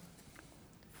man?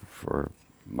 For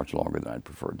much longer than I'd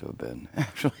preferred to have been,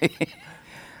 actually.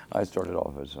 I started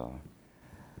off with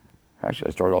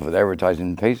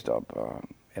advertising pay stub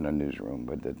in a newsroom,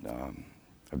 but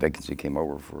a vacancy came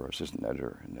over for assistant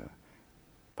editor, and the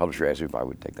publisher asked me if I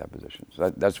would take that position. So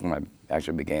that's when I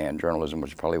actually began journalism,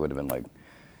 which probably would have been like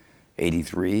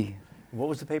 83. What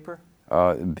was the paper?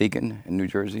 Beacon in New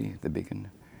Jersey, the Beacon.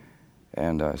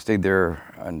 And stayed there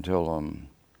until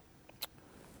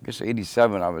I guess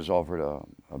 '87, I was offered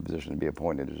a position to be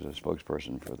appointed as a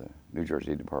spokesperson for the New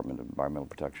Jersey Department of Environmental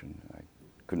Protection. I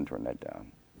couldn't turn that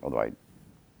down, although I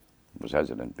was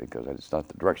hesitant because it's not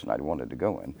the direction I wanted to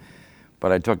go in.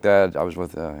 But I took that. I was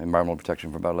with Environmental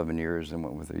Protection for about 11 years and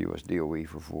went with the U.S. DOE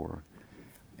for 4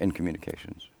 in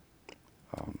communications.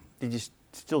 Did you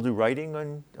still do writing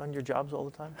on your jobs all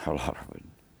the time? A lot of it,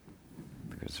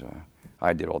 because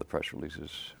I did all the press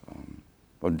releases.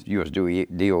 Well, U.S.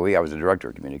 DOE, I was the director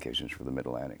of communications for the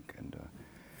Mid-Atlantic,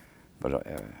 but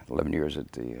 11 years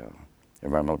at the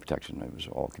Environmental Protection, it was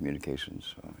all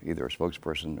communications, either a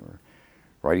spokesperson or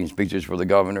writing speeches for the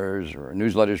governors or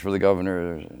newsletters for the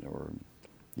governors, or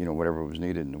whatever was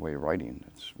needed in the way of writing.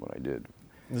 That's what I did.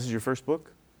 This is your first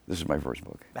book? This is my first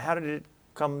book. How did it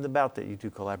come about that you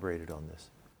two collaborated on this?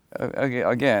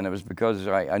 Again, it was because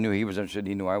I knew he was interested,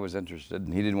 he knew I was interested,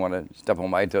 and he didn't want to step on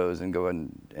my toes and go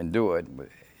and do it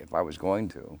if I was going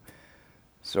to.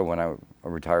 So when I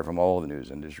retired from all the news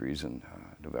industries in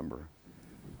November,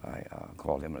 I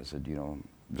called him and I said,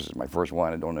 this is my first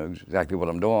one, I don't know exactly what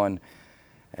I'm doing.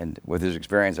 And with his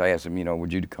experience, I asked him,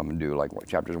 would you come and do like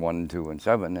chapters 1, 2, and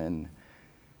 7? And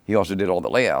he also did all the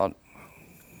layout,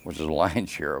 which is a lion's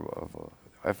share of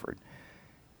effort.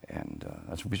 And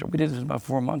that's what we did this in about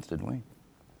 4 months, didn't we?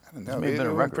 I don't know.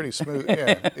 It went pretty smooth.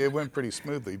 Yeah, it went pretty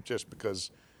smoothly just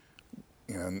because,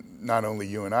 not only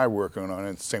you and I were working on it,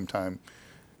 at the same time,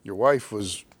 your wife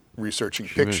was researching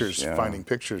pictures, finding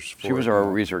pictures for She was our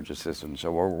research assistant,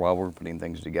 so while we're putting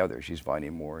things together, she's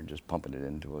finding more and just pumping it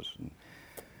into us. And,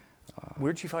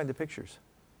 where'd she find the pictures?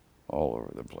 All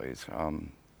over the place.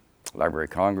 Library of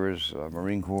Congress,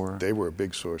 Marine Corps. They were a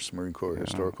big source, Marine Corps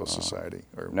Historical Society.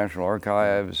 Or National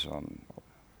Archives.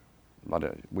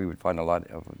 We would find a lot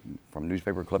from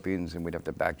newspaper clippings, and we'd have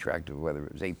to backtrack to whether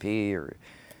it was AP or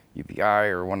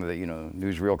UPI or one of the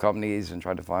newsreel companies and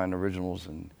try to find originals,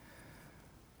 and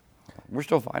we're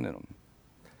still finding them.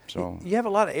 So you have a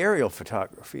lot of aerial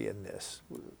photography in this.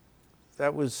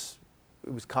 It was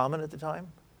common at the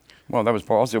time? Well, that was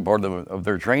also part of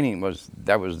their training.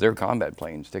 That was their combat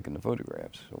planes taking the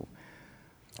photographs. So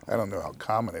I don't know how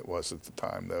common it was at the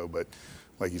time, though. But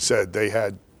like you said, they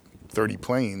had 30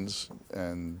 planes,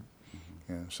 and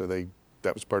so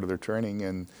that was part of their training.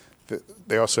 And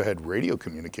they also had radio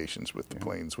communications with the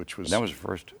planes, which was that was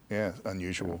first. Yeah,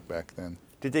 unusual back then.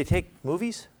 Did they take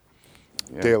movies?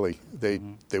 Yeah. Daily, they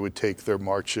would take their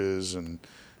marches and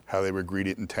how they were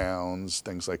greeted in towns,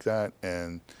 things like that,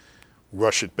 and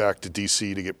rush it back to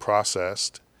D.C. to get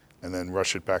processed, and then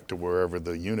rush it back to wherever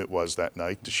the unit was that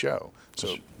night to show.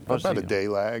 So about a day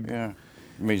lag. Yeah,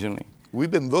 amazingly.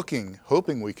 We've been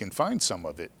hoping we can find some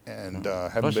of it, and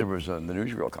haven't Plus, been. there was the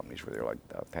newsreel companies were there, like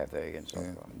Pathé and stuff.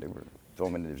 They were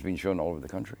filming. It was being shown all over the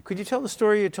country. Could you tell the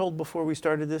story you told before we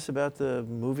started this about the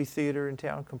movie theater in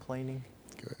town complaining?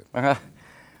 Good.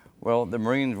 Well, the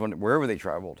Marines, wherever they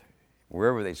traveled,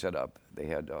 wherever they set up, they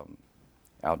had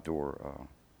outdoor,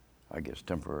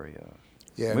 temporary.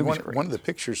 Yeah, movie and one of the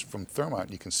pictures from Thermont,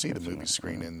 you can see the movie nice,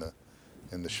 screen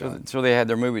in the shot. So they had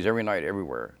their movies every night,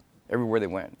 everywhere they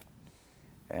went.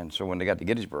 And so when they got to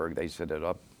Gettysburg, they set it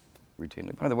up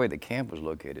routinely. By the way, the camp was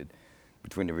located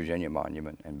between the Virginia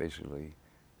Monument and basically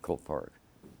Colt Park,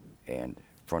 and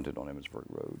fronted on Emmitsburg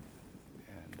Road.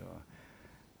 And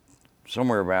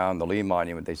somewhere around the Lee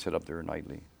Monument, they set up their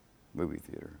nightly movie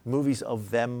theater. Movies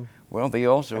of them Well, they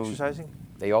also exercising?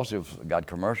 They also got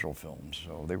commercial films,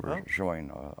 so they were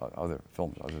showing other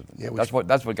films other than Yeah, that.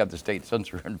 That's what got the state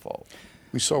censor involved.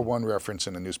 We saw one reference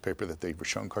in the newspaper that they were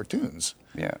showing cartoons.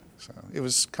 Yeah. So it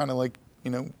was kind of like,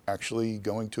 actually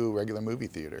going to a regular movie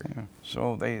theater. Yeah.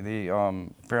 So they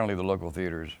apparently the local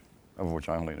theaters, of which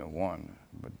I only know one,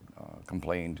 but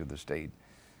complained to the state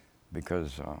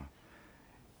because,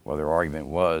 their argument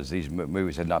was these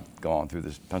movies had not gone through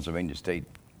the Pennsylvania state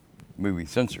movie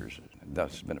censors, and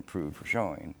thus been approved for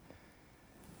showing.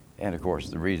 And of course,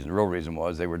 the real reason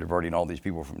was they were diverting all these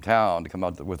people from town to come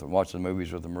out watch the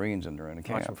movies with the Marines and they're in a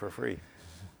camp. Watch them for free.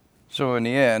 So in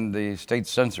the end, the state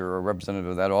censor, or representative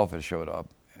of that office, showed up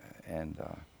and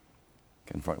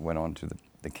went on to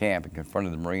the camp and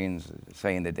confronted the Marines,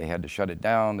 saying that they had to shut it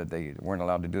down, that they weren't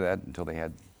allowed to do that until they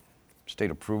had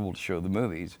state approval to show the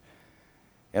movies.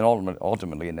 And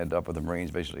ultimately, it ended up with the Marines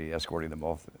basically escorting them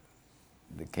off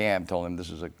the camp, telling them this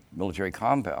is a military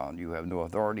compound, you have no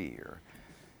authority here.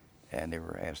 And they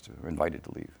were invited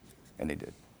to leave, and they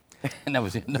did. And that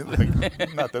was it.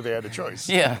 Not that they had a choice.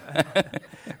 Yeah.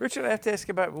 Richard, I have to ask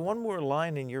about one more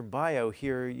line in your bio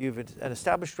here. You've an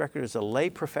established record as a lay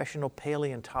professional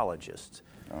paleontologist.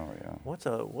 Oh, yeah. What's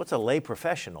a lay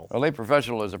professional? A lay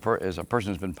professional is a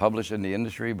person who's been published in the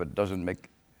industry, but that's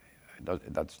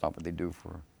not what they do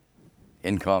for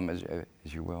income, as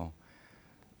you will.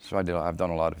 So I've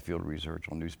done a lot of field research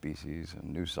on new species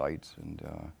and new sites, and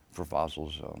for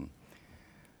fossils.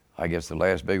 I guess the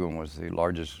last big one was the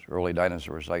largest early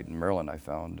dinosaur site in Maryland I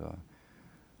found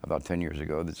about 10 years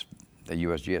ago. The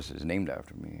USGS is named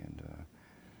after me, and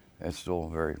it's still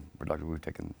very productive. We've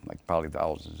taken like probably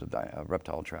thousands of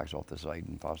reptile tracks off the site,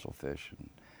 and fossil fish and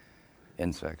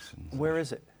insects. And Where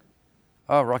is it?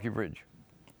 Rocky Bridge.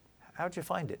 How'd you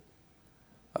find it?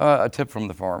 A tip from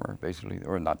the farmer, basically,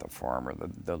 or not the farmer,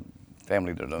 the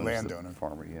family that owns Landowner. the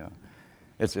farmer. Yeah,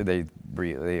 they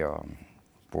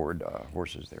board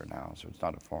horses there now, so it's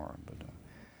not a farm. But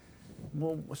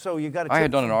Well, so you got a tip I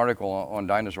had done an from- article on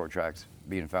dinosaur tracks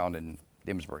being found in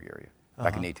the Emmitsburg area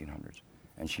back in the 1800s,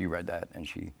 and she read that and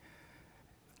she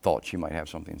thought she might have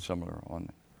something similar on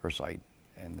her site,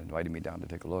 and invited me down to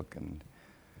take a look. And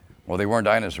well, they weren't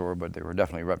dinosaur, but they were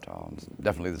definitely reptiles,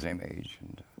 definitely the same age.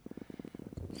 And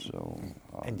so.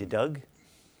 And you dug?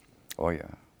 Oh yeah.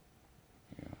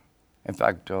 In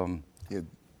fact, You had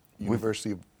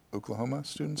University of Oklahoma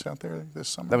students out there this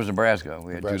summer? that was Nebraska.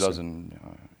 We had 2 Nebraska. dozen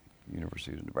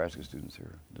University of Nebraska students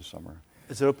here this summer.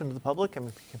 Is it open to the public? I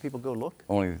mean, can people go look?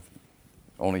 Only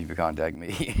if you contact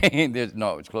me.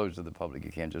 No, it's closed to the public.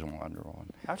 You can't just wander on.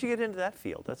 How'd you get into that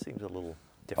field? That seems a little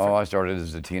different. Oh, I started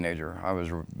as a teenager. I was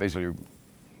basically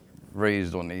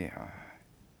raised on the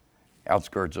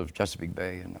outskirts of Chesapeake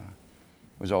Bay, and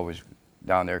was always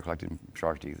down there collecting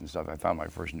shark teeth and stuff. I found my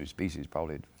first new species,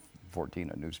 probably at 14,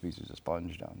 a new species of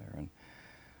sponge down there, and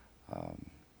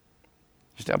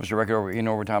established a record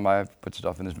over time. I've put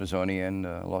stuff in the Smithsonian,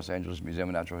 Los Angeles Museum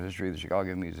of Natural History, the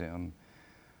Chicago Museum.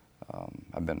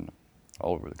 I've been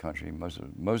all over the country. Most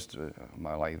of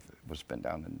my life was spent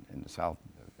down in the South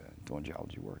doing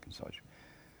geology work and such.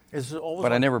 Is it always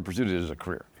But I on- never pursued it as a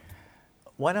career.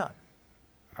 Why not?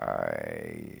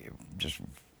 I just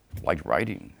liked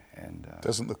writing, and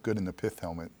Doesn't look good in the pith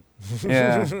helmet.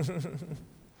 yeah.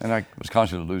 And I was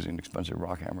constantly losing expensive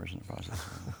rock hammers in the process.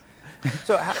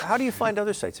 So how do you find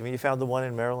other sites? I mean, you found the one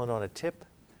in Maryland on a tip.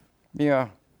 Yeah.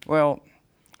 Well,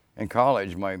 in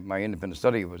college, my independent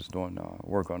study was doing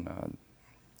work on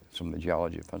some of the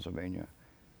geology of Pennsylvania,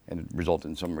 and it resulted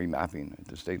in some remapping at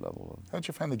the state level. How'd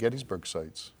you find the Gettysburg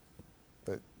sites?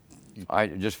 I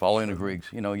just following the Greeks.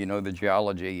 You know the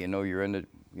geology. You know you're in it.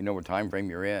 You know what time frame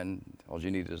you're in. All you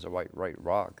need is the right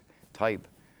rock type,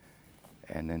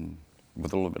 and then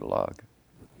with a little bit of luck,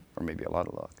 or maybe a lot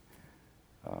of luck.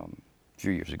 A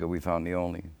few years ago, we found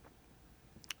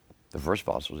the first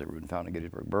fossils that were found in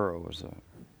Gettysburg Burrow was the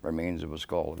remains of a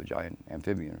skull of a giant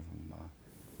amphibian from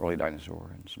early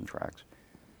dinosaur, and some tracks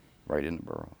right in the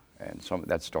burrow. And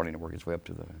that's starting to work its way up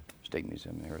to the State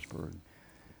Museum in Harrisburg.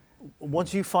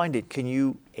 Once you find it, can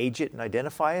you age it and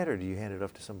identify it, or do you hand it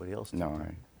off to somebody else? No,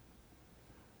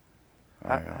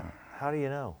 How do you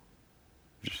know?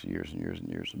 just years and years and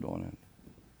years of doing it.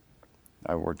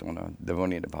 I worked on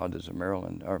Devonian deposits in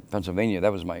Maryland, or Pennsylvania.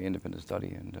 That was my independent study,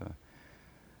 and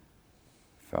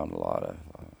found a lot of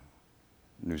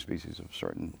new species of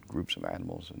certain groups of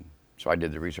animals. And so I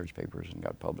did the research papers and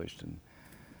got published. And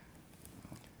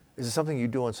Is it something you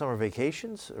do on summer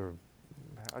vacations, or?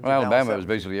 how'd you well, balance Alabama that was with-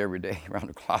 basically every day around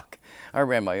the clock. I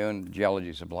ran my own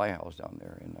geology supply house down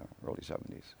there in the early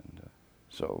 70s. And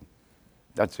so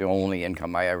that's the only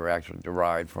income I ever actually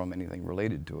derived from anything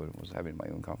related to it, was having my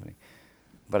own company.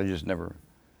 But I just never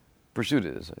pursued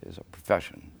it as a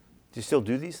profession. Do you still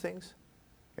do these things?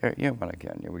 Yeah, when I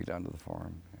can. Yeah, we get down to the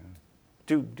farm.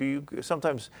 Yeah. Do you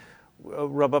sometimes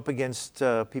rub up against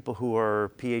people who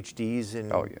are PhDs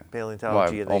in Oh, yeah.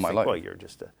 paleontology, Well, and they all my think, life. well, you're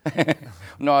just a...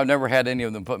 No, I've never had any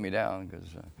of them put me down, because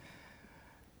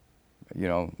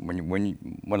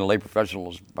when a lay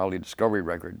professional's probably discovery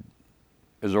record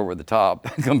is over the top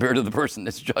compared to the person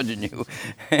that's judging you,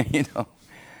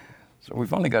 So we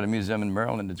finally got a museum in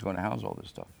Maryland that's going to house all this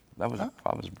stuff. That was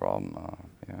a problem.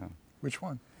 Yeah, Which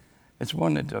one? it's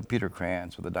one that Peter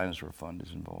Krantz with the Dinosaur Fund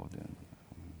is involved in.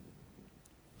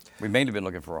 We may have been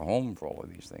looking for a home for all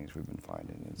of these things we've been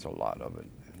finding. It's a lot of it,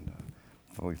 and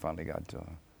we finally got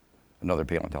another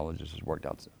paleontologist has worked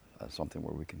out something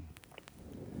where we can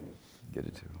get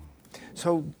it to.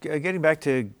 So getting back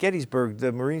to Gettysburg,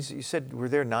 the Marines, you said, were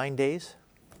there 9 days?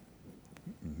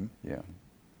 Yeah.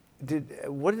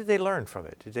 What did they learn from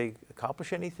it? Did they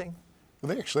accomplish anything?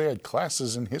 Well, they actually had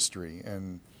classes in history,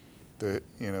 and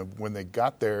when they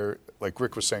got there, like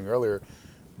Rick was saying earlier,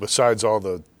 besides all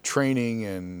the training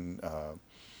and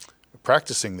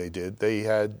practicing they did, they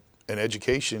had an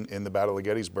education in the Battle of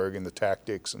Gettysburg and the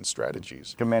tactics and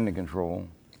strategies. Command and control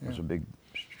was a big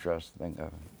stress thing.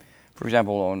 For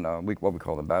example, on what we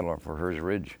call the Battle for Hers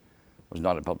Ridge was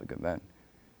not a public event.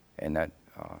 and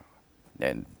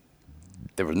and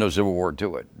there was no Civil War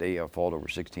to it. They fought over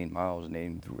 16 miles, and they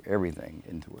threw everything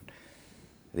into it.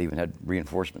 They even had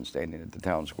reinforcements standing at the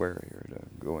town square here to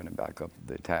go in and back up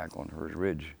the attack on Hers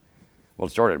Ridge. Well,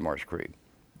 it started at Marsh Creek,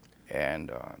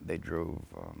 and they drove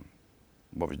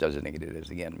what was designated as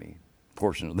the enemy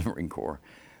portion of the Marine Corps.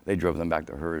 They drove them back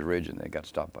to Hers Ridge, and they got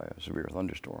stopped by a severe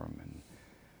thunderstorm, and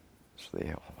so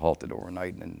they halted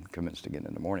overnight and then commenced again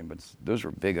in the morning. But those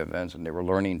were big events, and they were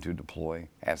learning to deploy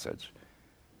assets.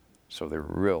 So they were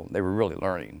really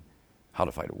learning how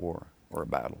to fight a war or a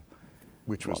battle.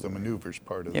 Which was the maneuvers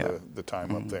part of the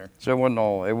time up there. So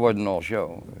it wasn't all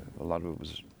show. A lot of it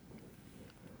was.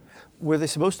 Were they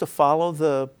supposed to follow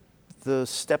the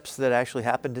steps that actually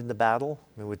happened in the battle?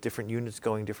 I mean, with different units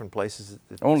going different places?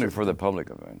 Only for the public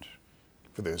events.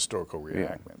 For the historical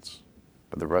reenactments.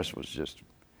 But the rest was just.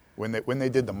 When they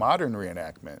did the modern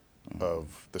reenactment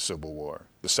of the Civil War,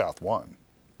 the South won.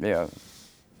 Yeah,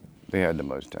 they had the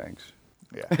most tanks.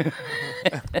 Yeah.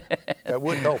 That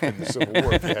would help in the Civil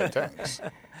War if you had tanks.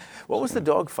 What was the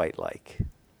dogfight like?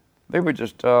 They were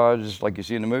just like you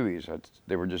see in the movies.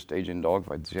 They were just staging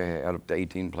dogfights. They had up to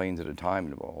 18 planes at a time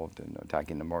involved in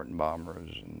attacking the Martin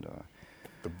bombers and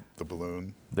the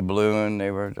balloon. The balloon.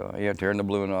 They were tearing the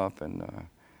balloon up, and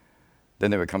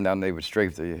then they would come down. They would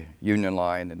strafe the Union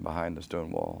line and behind the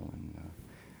stone wall, and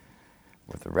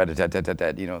with the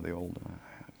rat-a-tat-tat-tat, the old.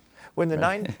 When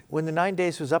the 9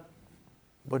 days was up,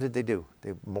 what did they do?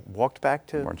 They walked back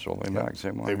to. Marched all the way back,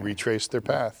 same way. They retraced their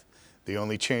path. The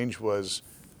only change was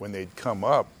when they'd come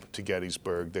up to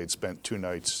Gettysburg, they'd spent 2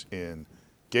 nights in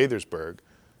Gaithersburg.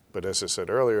 But as I said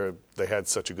earlier, they had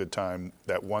such a good time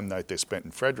that one night they spent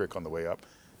in Frederick on the way up.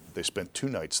 They spent 2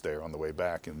 nights there on the way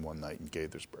back and 1 night in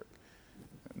Gaithersburg.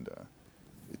 And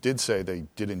it did say they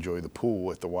did enjoy the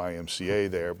pool at the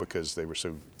YMCA there because they were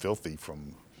so filthy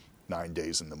from 9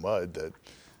 days in the mud that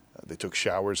they took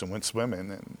showers and went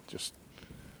swimming and just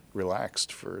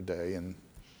relaxed for a day, and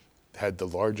had the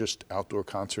largest outdoor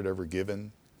concert ever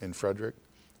given in Frederick.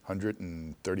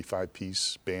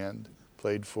 135-piece band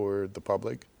played for the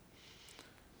public.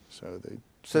 So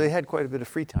they had quite a bit of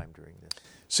free time during this.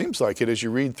 Seems like it as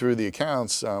you read through the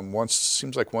accounts.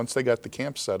 Seems like once they got the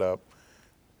camp set up,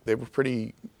 they were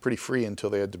pretty free until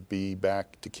they had to be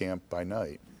back to camp by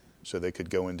night, so they could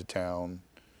go into town,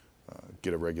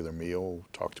 get a regular meal,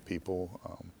 talk to people,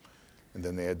 and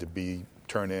then they had to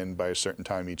turn in by a certain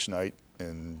time each night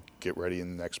and get ready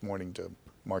in the next morning to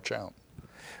march out.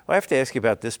 Well, I have to ask you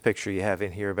about this picture you have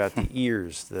in here about the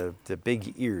ears, the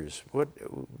big ears.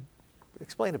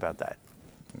 Explain about that.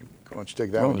 Why don't you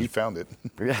take that one? You found it.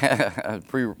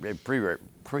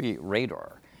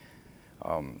 Pre-radar.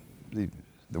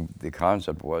 The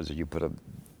concept was that you put a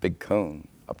big cone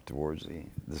up towards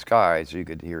the sky so you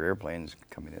could hear airplanes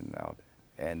coming in and out.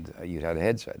 And you had a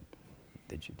headset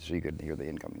so you could hear the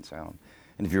incoming sound.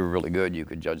 And if you were really good, you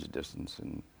could judge the distance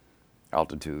and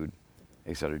altitude,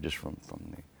 et cetera, just from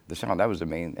the sound. That was the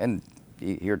main, and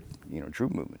you hear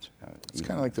troop movements. It's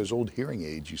kind of like those old hearing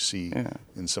aids you see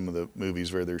in some of the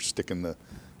movies where they're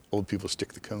old people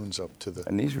stick the cones up to the...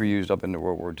 And these were used up in the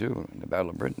World War II. In the Battle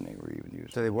of Britain, they were even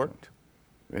used. So they worked?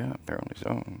 Yeah, apparently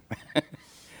so.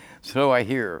 So I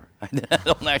hear. I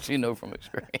don't actually know from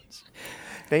experience.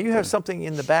 Now you have something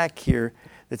in the back here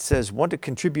that says, want to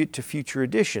contribute to future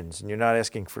editions. And you're not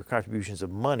asking for contributions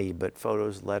of money, but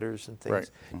photos, letters, and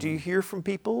things. Right. Do you hear from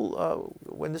people?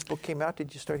 When this book came out,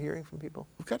 did you start hearing from people?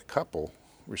 We've got a couple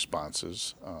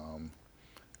responses.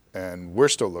 And we're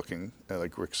still looking.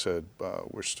 Like Rick said,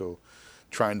 we're still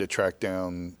trying to track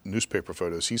down newspaper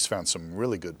photos. He's found some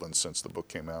really good ones since the book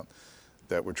came out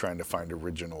that we're trying to find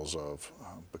originals of,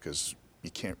 because you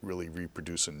can't really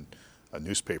reproduce a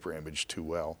newspaper image too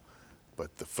well.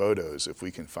 But the photos, if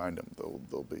we can find them,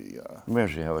 they'll be... We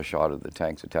actually have a shot of the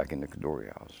tanks attacking the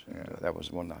Cadore House. Yeah. That was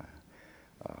one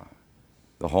of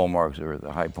the hallmarks or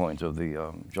the high points of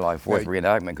the July 4th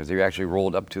reenactment, because they actually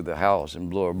rolled up to the house and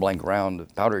blew a blank round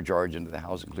powder charge into the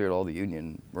house and cleared all the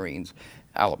Union Marines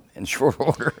out in short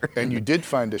order. And you did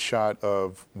find a shot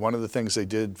of one of the things they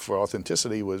did for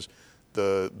authenticity was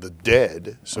the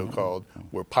dead, so-called,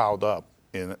 were piled up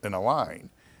in a line.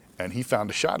 And he found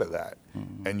a shot of that.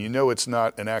 And it's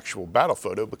not an actual battle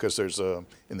photo because there's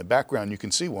in the background you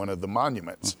can see one of the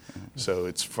monuments. So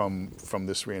it's from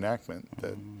this reenactment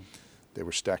that they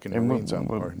were stacking Marines on.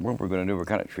 What we're going to do, we're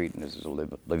kind of treating this as a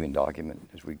living document.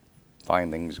 As we find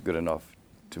things good enough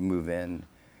to move in,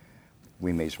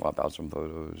 we may swap out some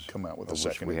photos. Come out with a which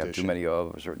second we have edition. too many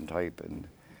of a certain type. And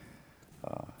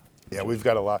yeah, we've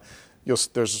got a lot.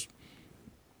 There's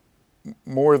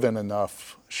more than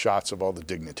enough shots of all the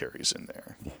dignitaries in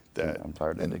there that I'm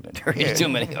tired of dignitaries. Too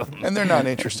many of them. And they're not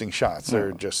interesting shots.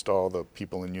 They're just all the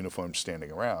people in uniform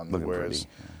standing around. Looking whereas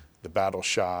pretty, yeah. the battle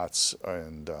shots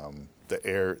and the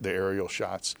aerial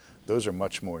shots, those are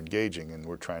much more engaging, and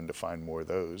we're trying to find more of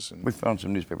those. And We found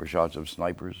some newspaper shots of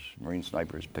snipers, Marine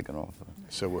snipers, picking off.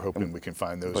 so we're hoping we can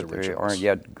find those But originals. they aren't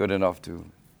yet good enough to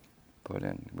put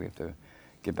in. We have to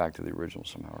get back to the originals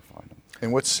somehow or find them.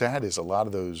 And what's sad is a lot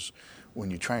of those, when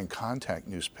you try and contact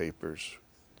newspapers,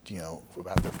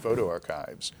 about their photo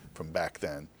archives from back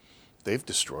then, they've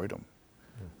destroyed them.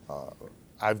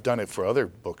 I've done it for other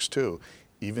books too,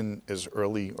 even as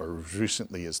early or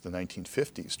recently as the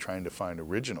 1950s, trying to find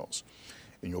originals.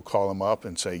 And you'll call them up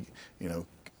and say,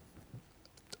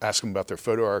 ask them about their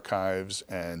photo archives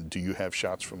and do you have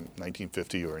shots from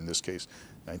 1950 or in this case,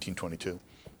 1922?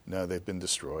 No, they've been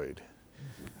destroyed.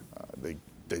 They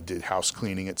did house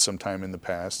cleaning at some time in the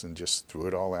past and just threw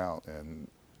it all out. And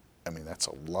I mean, that's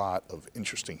a lot of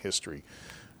interesting history,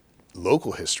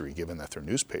 local history, given that they're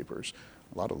newspapers,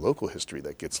 a lot of local history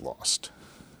that gets lost.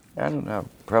 I don't know how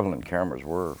prevalent cameras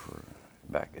were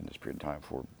back in this period of time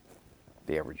for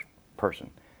the average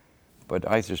person, but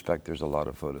I suspect there's a lot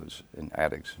of photos in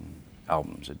attics and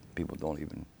albums that people aren't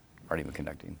even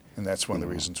connecting. And that's one of the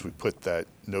reasons we put that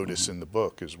notice in the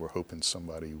book, is we're hoping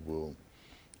somebody will,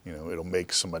 it'll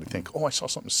make somebody think, oh, I saw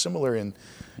something similar in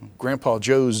Grandpa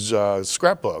Joe's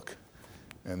scrapbook,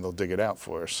 and they'll dig it out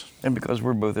for us. And because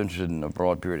we're both interested in a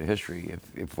broad period of history,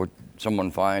 if what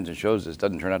someone finds and shows us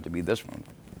doesn't turn out to be this one,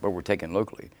 but we're taken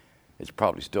locally, it's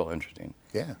probably still interesting.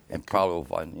 Yeah. And probably will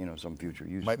find, some future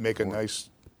use. Might make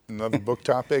another book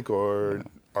topic or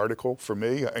article for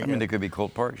me. I mean, there could be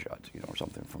Colt Park shots, or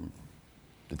something from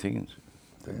the teens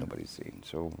that nobody's seen.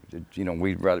 So,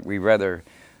 we'd rather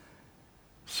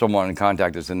someone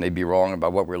contact us and they'd be wrong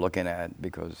about what we're looking at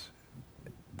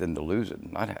than to lose it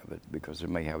and not have it, because it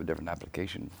may have a different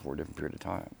application for a different period of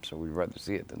time. So we'd rather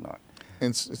see it than not. And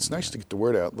it's nice to get the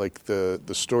word out. Like the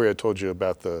story I told you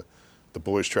about the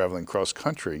boys traveling cross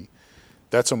country,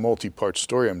 that's a multi-part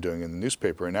story I'm doing in the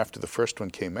newspaper. And after the first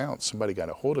one came out, somebody got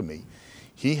a hold of me.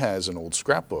 He has an old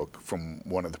scrapbook from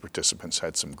one of the participants,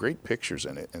 had some great pictures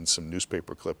in it and some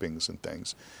newspaper clippings and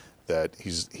things that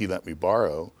he let me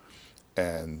borrow.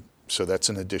 And so that's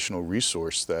an additional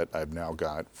resource that I've now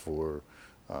got for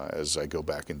as I go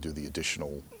back and do the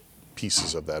additional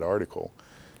pieces of that article.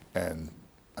 And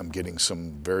I'm getting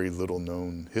some very little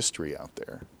known history out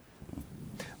there.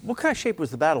 What kind of shape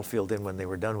was the battlefield in when they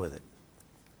were done with it?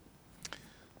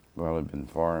 Well, it had been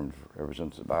farmed ever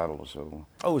since the battle, so.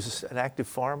 Oh, was this an active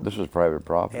farm? This was private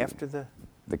property. After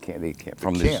the camp.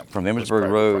 From Emmitsburg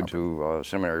Road to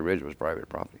Seminary Ridge was private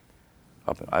property.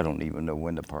 I don't even know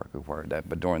when the park acquired that,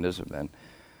 but during this event,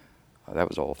 that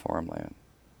was all farmland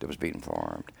that was being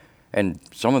farmed. And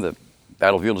some of the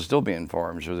battlefield is still being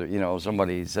farmed. So that,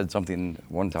 somebody said something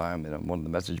one time in one of the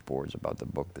message boards about the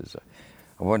book.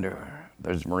 I wonder,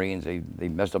 there's Marines, they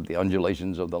messed up the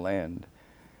undulations of the land.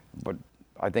 But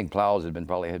I think plows had been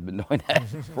doing that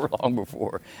for long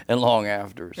before and long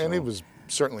after. So. And it was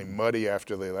certainly muddy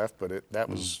after they left, but that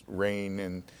was rain,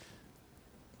 and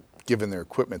given their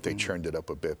equipment, they churned it up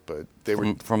a bit. But they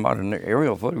were from out in the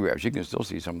aerial photographs, you can still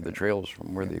see some of the trails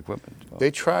from where the equipment.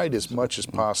 They tried as much as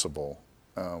possible.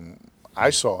 I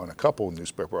saw in a couple of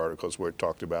newspaper articles where it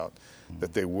talked about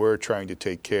that they were trying to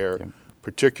take care,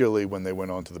 particularly when they went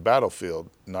onto the battlefield,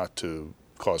 not to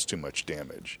cause too much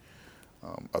damage.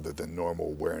 Other than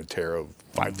normal wear and tear of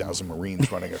 5,000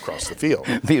 Marines running across the field.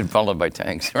 Being followed by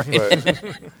tanks, right?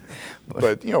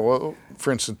 But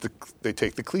for instance, they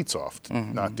take the cleats off to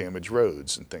not damage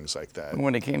roads and things like that.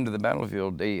 When they came to the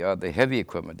battlefield, the heavy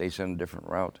equipment, they sent a different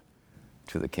route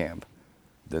to the camp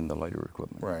than the lighter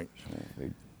equipment. Right. So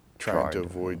they trying to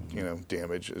avoid,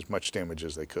 damage, as much damage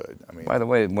as they could. I mean, by the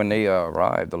way, when they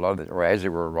arrived, as they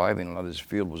were arriving, a lot of this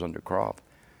field was under crop.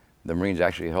 The Marines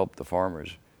actually helped the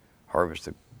farmers harvest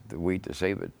the wheat to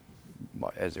save it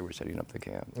as they were setting up the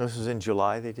camp. This was in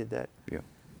July they did that? Yeah.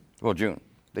 Well, June.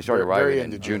 They started Very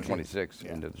arriving in June 26th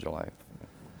Yeah. into July.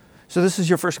 So this is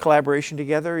your first collaboration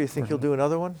together? You think you'll do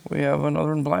another one? We have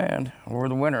another one planned over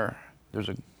the winter. There's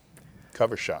a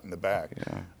cover shot in the back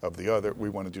of the other. We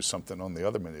want to do something on the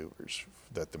other maneuvers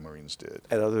that the Marines did.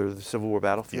 At other Civil War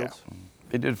battlefields? Yeah.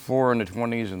 They did 4 in the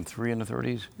 20s and 3 in the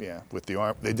 30s. Yeah, with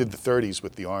the they did the 30s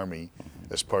with the Army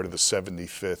as part of the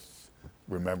 75th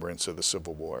remembrance of the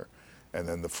Civil War, and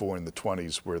then the 4 in the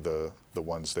 20s were the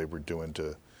ones they were doing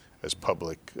as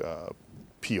public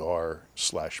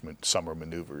PR/summer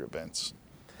maneuver events.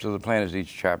 So the plan is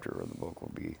each chapter of the book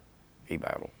will be a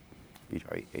battle,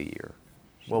 a year.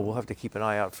 Well, we'll have to keep an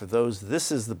eye out for those.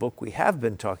 This is the book we have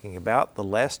been talking about, The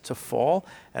Last to Fall,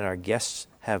 and our guests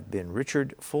have been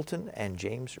Richard Fulton and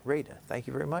James Rada. Thank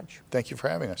you very much. Thank you for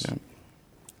having us. Yeah.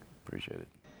 Appreciate it.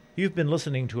 You've been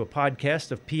listening to a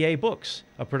podcast of PA Books,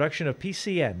 a production of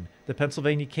PCN, the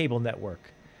Pennsylvania Cable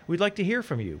Network. We'd like to hear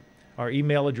from you. Our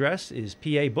email address is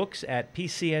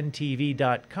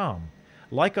pabooks@pcntv.com.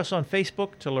 Like us on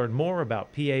Facebook to learn more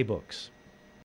about PA Books.